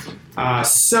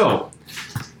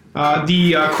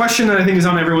 The question that I think is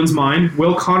on everyone's mind: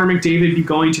 will Connor McDavid be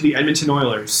going to the Edmonton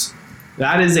Oilers?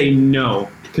 That is a no,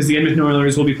 because the Edmonton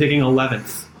Oilers will be picking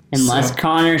 11th. Unless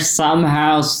Connor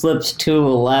somehow slips to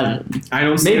 11. I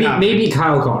don't see maybe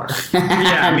Kyle Connor.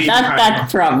 Yeah, maybe that's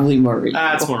probably more reasonable.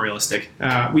 That's more realistic.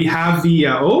 We have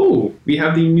the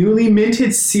newly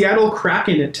minted Seattle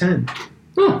Kraken at 10.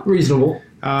 Reasonable.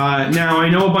 Now, I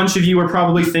know a bunch of you are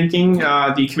probably thinking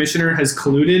the commissioner has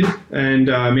colluded and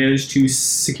managed to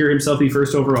secure himself the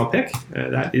first overall pick.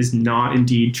 That is not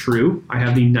indeed true. I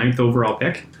have the 9th overall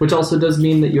pick. Which also does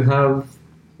mean that you have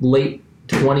late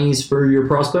 20s for your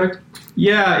prospect?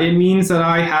 Yeah, it means that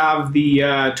I have the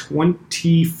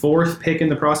 24th pick in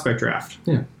the prospect draft.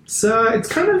 Yeah. So it's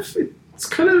kind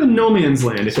of no man's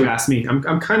land, if you ask me.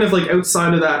 I'm kind of like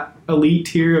outside of that elite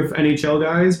tier of NHL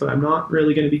guys, but I'm not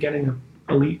really going to be getting an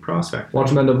elite prospect. Watch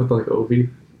him end up with like Ovi.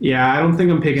 Yeah, I don't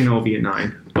think I'm picking Ovi at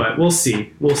 9, but we'll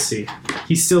see.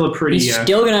 He's still a pretty... He's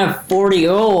still going to have 40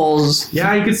 goals.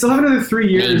 Yeah, he could still have another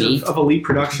 3 years of elite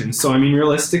production. So, I mean,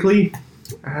 realistically...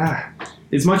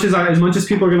 As much as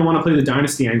people are going to want to play the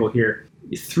dynasty angle here,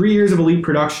 3 years of elite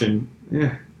production, you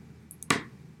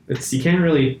can't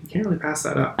really pass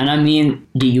that up. And I mean,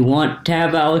 do you want to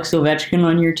have Alex Ovechkin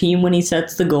on your team when he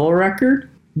sets the goal record?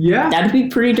 Yeah, that'd be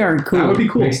pretty darn cool. That would be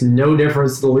cool. Makes no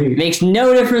difference to the league. Makes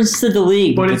no difference to the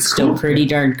league, but it's still pretty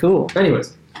darn cool.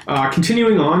 Anyways,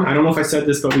 continuing on, I don't know if I said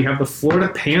this, but we have the Florida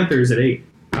Panthers at 8.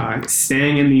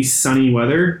 Staying in the sunny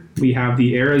weather, we have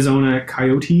the Arizona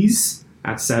Coyotes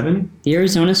at 7. The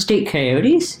Arizona State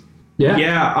Coyotes? Yeah.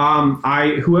 Yeah.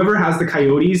 Whoever has the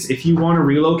Coyotes, if you want to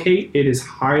relocate, it is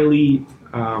highly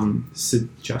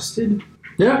suggested.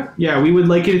 Yeah. Yeah, we would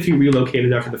like it if you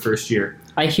relocated after the first year.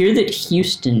 I hear that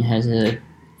Houston has a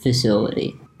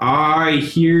facility. I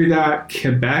hear that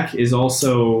Quebec is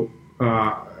also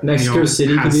Mexico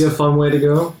City could be a fun way to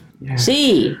go. Yeah.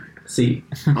 See.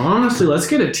 Honestly, let's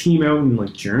get a team out in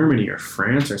like Germany or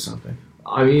France or something.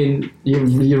 I mean,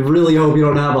 you really hope you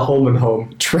don't have a home and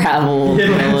home. Travel for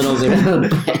a little bit of a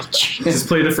bitch. Just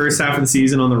play the first half of the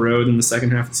season on the road and the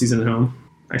second half of the season at home.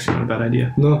 Actually, not a bad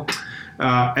idea. No.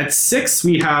 At 6,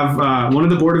 we have one of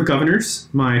the Board of Governors,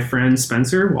 my friend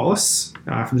Spencer Wallace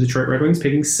from the Detroit Red Wings,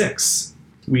 picking 6.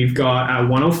 We've got at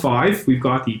 105, we've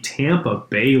got the Tampa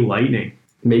Bay Lightning.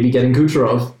 Maybe getting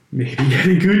Kucherov.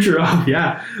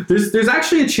 Yeah. There's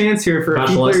actually a chance here for a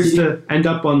few players to end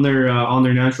up on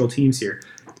their natural teams here.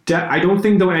 I don't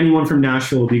think, though, anyone from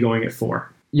Nashville will be going at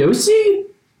 4. Yossi?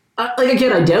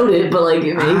 Again, I doubt it, but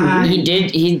maybe.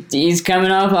 He's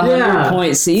coming off a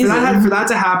 100-point season. For that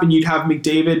to happen, you'd have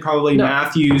McDavid, probably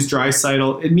Matthews,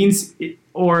 Draisaitl. It means,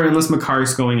 or unless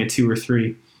Makar's going at 2 or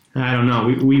 3. I don't know.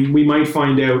 We might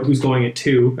find out who's going at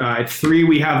 2. At 3,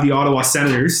 we have the Ottawa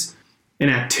Senators. And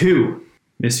at 2,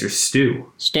 Mr.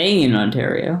 Stu. Staying in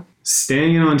Ontario,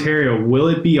 will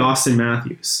it be Austin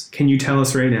Matthews? Can you tell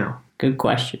us right now? Good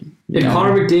question. If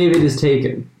Connor McDavid is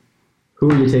taken,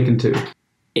 who are you taking to?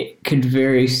 It could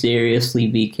very seriously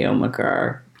be Cale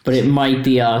Makar, but it might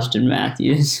be Austin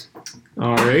Matthews.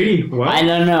 Alrighty. Well, I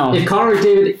don't know. If Connor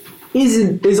McDavid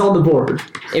is on the board.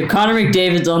 If Connor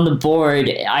McDavid's on the board,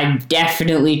 I'm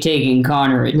definitely taking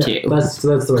Connor at 2. That's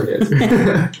the way it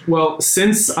is. Well,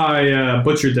 since I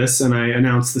butchered this and I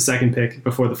announced the second pick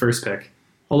before the first pick,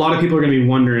 a lot of people are going to be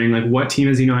wondering, like, what team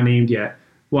has he not named yet?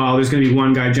 Well, there's going to be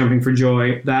one guy jumping for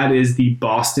joy. That is the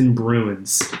Boston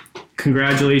Bruins.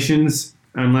 Congratulations.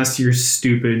 Unless you're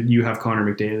stupid, you have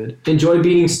Connor McDavid. Enjoy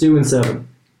beating Stu in 7.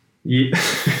 Yeah.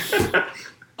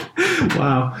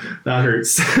 Wow, that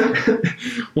hurts.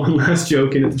 One last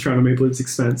joke in at the Toronto Maple Leafs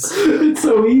expense. It's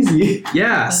so easy.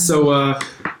 Yeah, so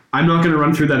I'm not going to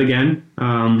run through that again.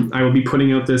 I will be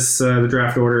putting out the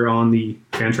draft order on the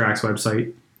Fantrax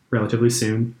website relatively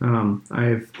soon. I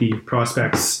have the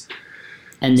prospects.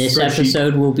 And this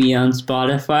episode will be on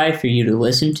Spotify for you to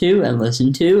listen to and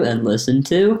listen to and listen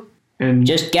to. And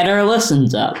just get our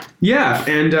listens up. Yeah,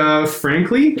 and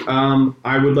frankly,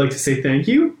 I would like to say thank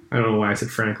you. I don't know why I said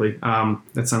frankly.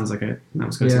 That sounds like that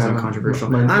was going to sound controversial.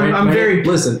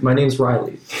 Listen, my name's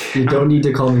Riley. You don't need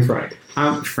to call me Frank.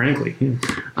 Frankly, yeah.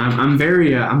 I'm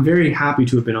very happy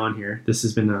to have been on here. This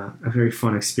has been a very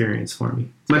fun experience for me.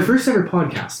 My first ever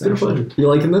podcast. Actually. You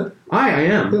liking it? I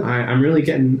am. Yeah. I'm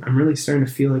really starting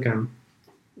to feel like I'm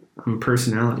a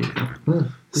personality now. Yeah.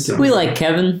 So. We like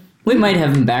Kevin. We might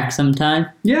have him back sometime.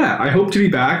 Yeah, I hope to be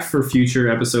back for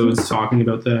future episodes talking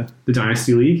about the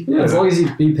Dynasty League. Yeah, as long as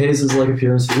he pays his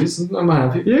appearance fees, I'm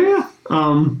happy. Yeah.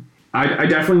 I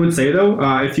definitely would say, though,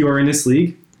 if you are in this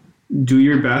league, do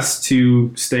your best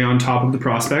to stay on top of the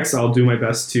prospects. I'll do my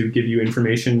best to give you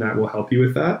information that will help you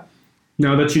with that.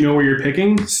 Now that you know where you're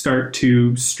picking, start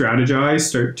to strategize,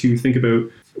 start to think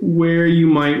about where you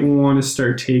might want to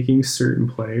start taking certain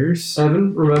players.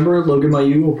 Evan, remember Logan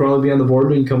Mailloux will probably be on the board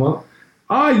when you come up?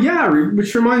 Yeah,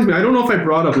 which reminds me, I don't know if I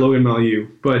brought up Logan Mailloux,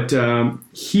 but I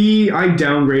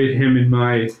downgraded him in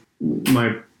my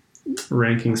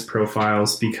rankings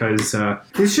profiles because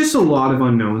there's just a lot of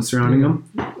unknowns surrounding him.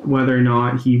 Whether or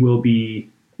not he will be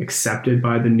accepted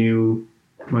by the new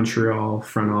Montreal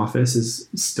front office is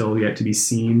still yet to be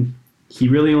seen. I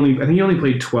think he only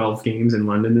played 12 games in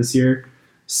London this year.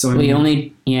 So he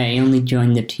only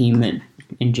joined the team in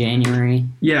January.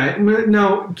 Yeah,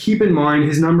 no, keep in mind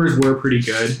his numbers were pretty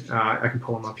good. I can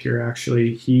pull him up here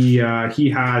actually. He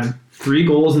had 3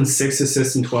 goals and 6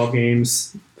 assists in 12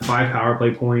 games, 5 power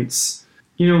play points.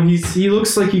 You know, he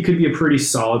looks like he could be a pretty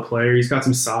solid player. He's got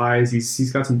some size.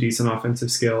 He's got some decent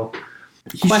offensive skill.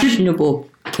 Questionable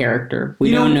character.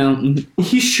 We don't know.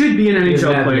 He should be an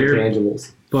NHL player.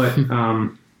 Intangibles. But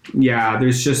yeah,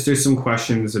 there's some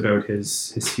questions about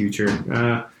his future.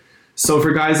 So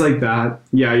for guys like that,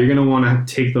 yeah, you're gonna want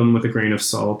to take them with a grain of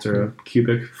salt or a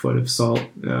cubic foot of salt,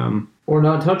 or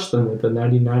not touch them with a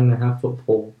 99.5-foot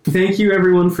pole. Thank you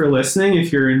everyone for listening.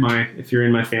 If you're in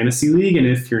my fantasy league, and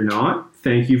if you're not,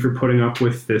 thank you for putting up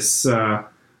with this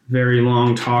very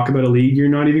long talk about a league you're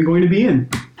not even going to be in.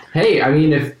 Hey, I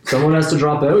mean, if someone has to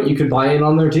drop out, you could buy in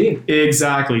on their team.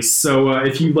 Exactly. So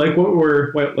if you like what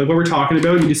we're talking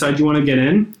about, you decide you want to get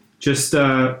in, just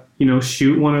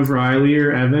shoot one of Riley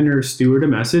or Evan or Stuart a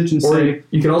message and say.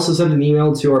 You can also send an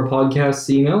email to our podcast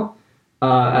email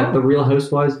at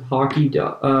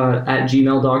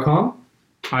therealhousewives.hockey@gmail.com.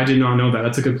 I did not know that.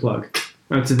 That's a good plug.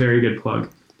 That's a very good plug.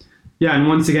 Yeah, and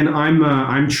once again,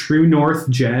 I'm True North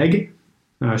Jag,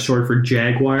 short for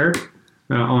Jaguar.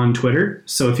 on Twitter.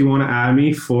 So if you want to add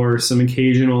me for some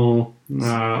occasional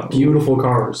Beautiful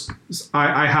cars.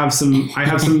 I have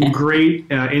some great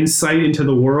insight into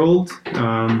the world.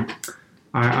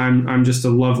 I'm just a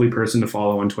lovely person to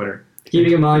follow on Twitter.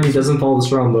 Keeping in mind he doesn't follow the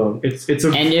strong bone. It's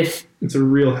a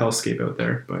real hellscape out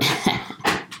there. But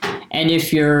and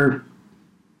if you're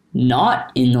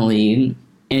not in the league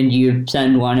and you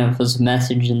send one of us a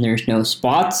message and there's no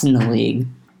spots in the league,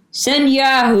 send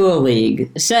Yahoo a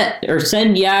league.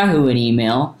 Send Yahoo an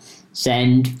email.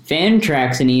 Send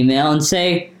Fantrax an email and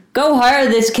say, go hire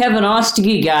this Kevin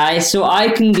Ostiguy guy so I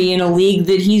can be in a league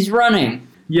that he's running.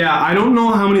 Yeah, I don't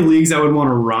know how many leagues I would want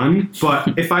to run,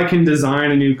 but if I can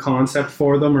design a new concept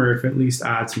for them, or if at least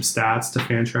add some stats to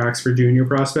Fantrax for junior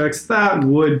prospects, that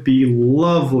would be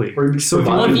lovely. Or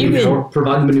provide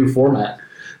them a new format.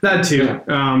 That too.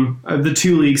 Yeah. The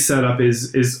 2 league setup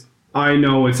is I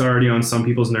know it's already on some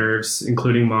people's nerves,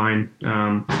 including mine.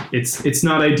 It's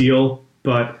not ideal,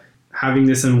 but having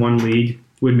this in one league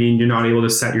would mean you're not able to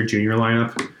set your junior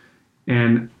lineup,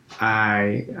 and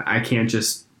I can't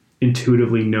just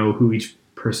intuitively know who each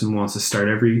person wants to start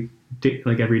every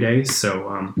day.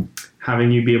 So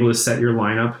having you be able to set your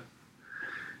lineup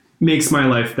makes my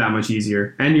life that much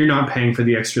easier, and you're not paying for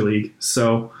the extra league.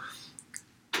 So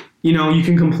you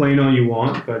can complain all you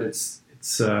want, but it's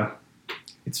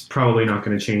probably not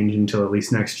going to change until at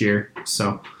least next year.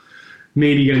 So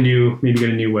maybe get a new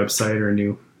website or a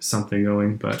new something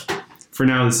going, but for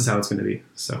now this is how it's going to be.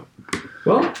 So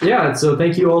so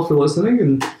thank you all for listening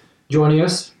and joining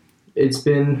us. It's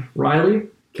been Riley,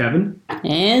 Kevin,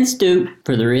 and Stu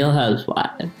for the Real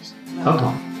Housewives.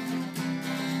 Oh.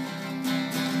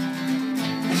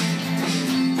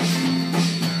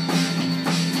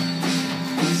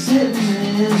 I'm sitting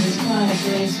in this quiet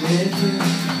place with you,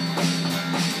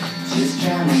 just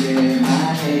trying to get my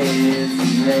head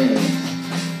some rest.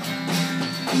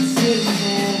 I'm sitting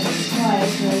in this quiet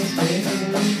place with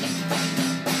you,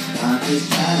 I'm just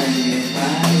trying to get my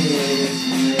head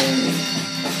some rest.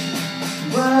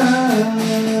 Whoa,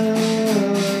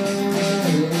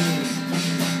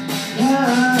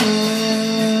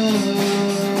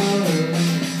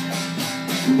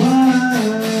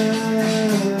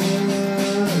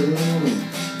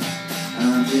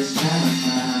 I'm just trying to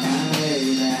find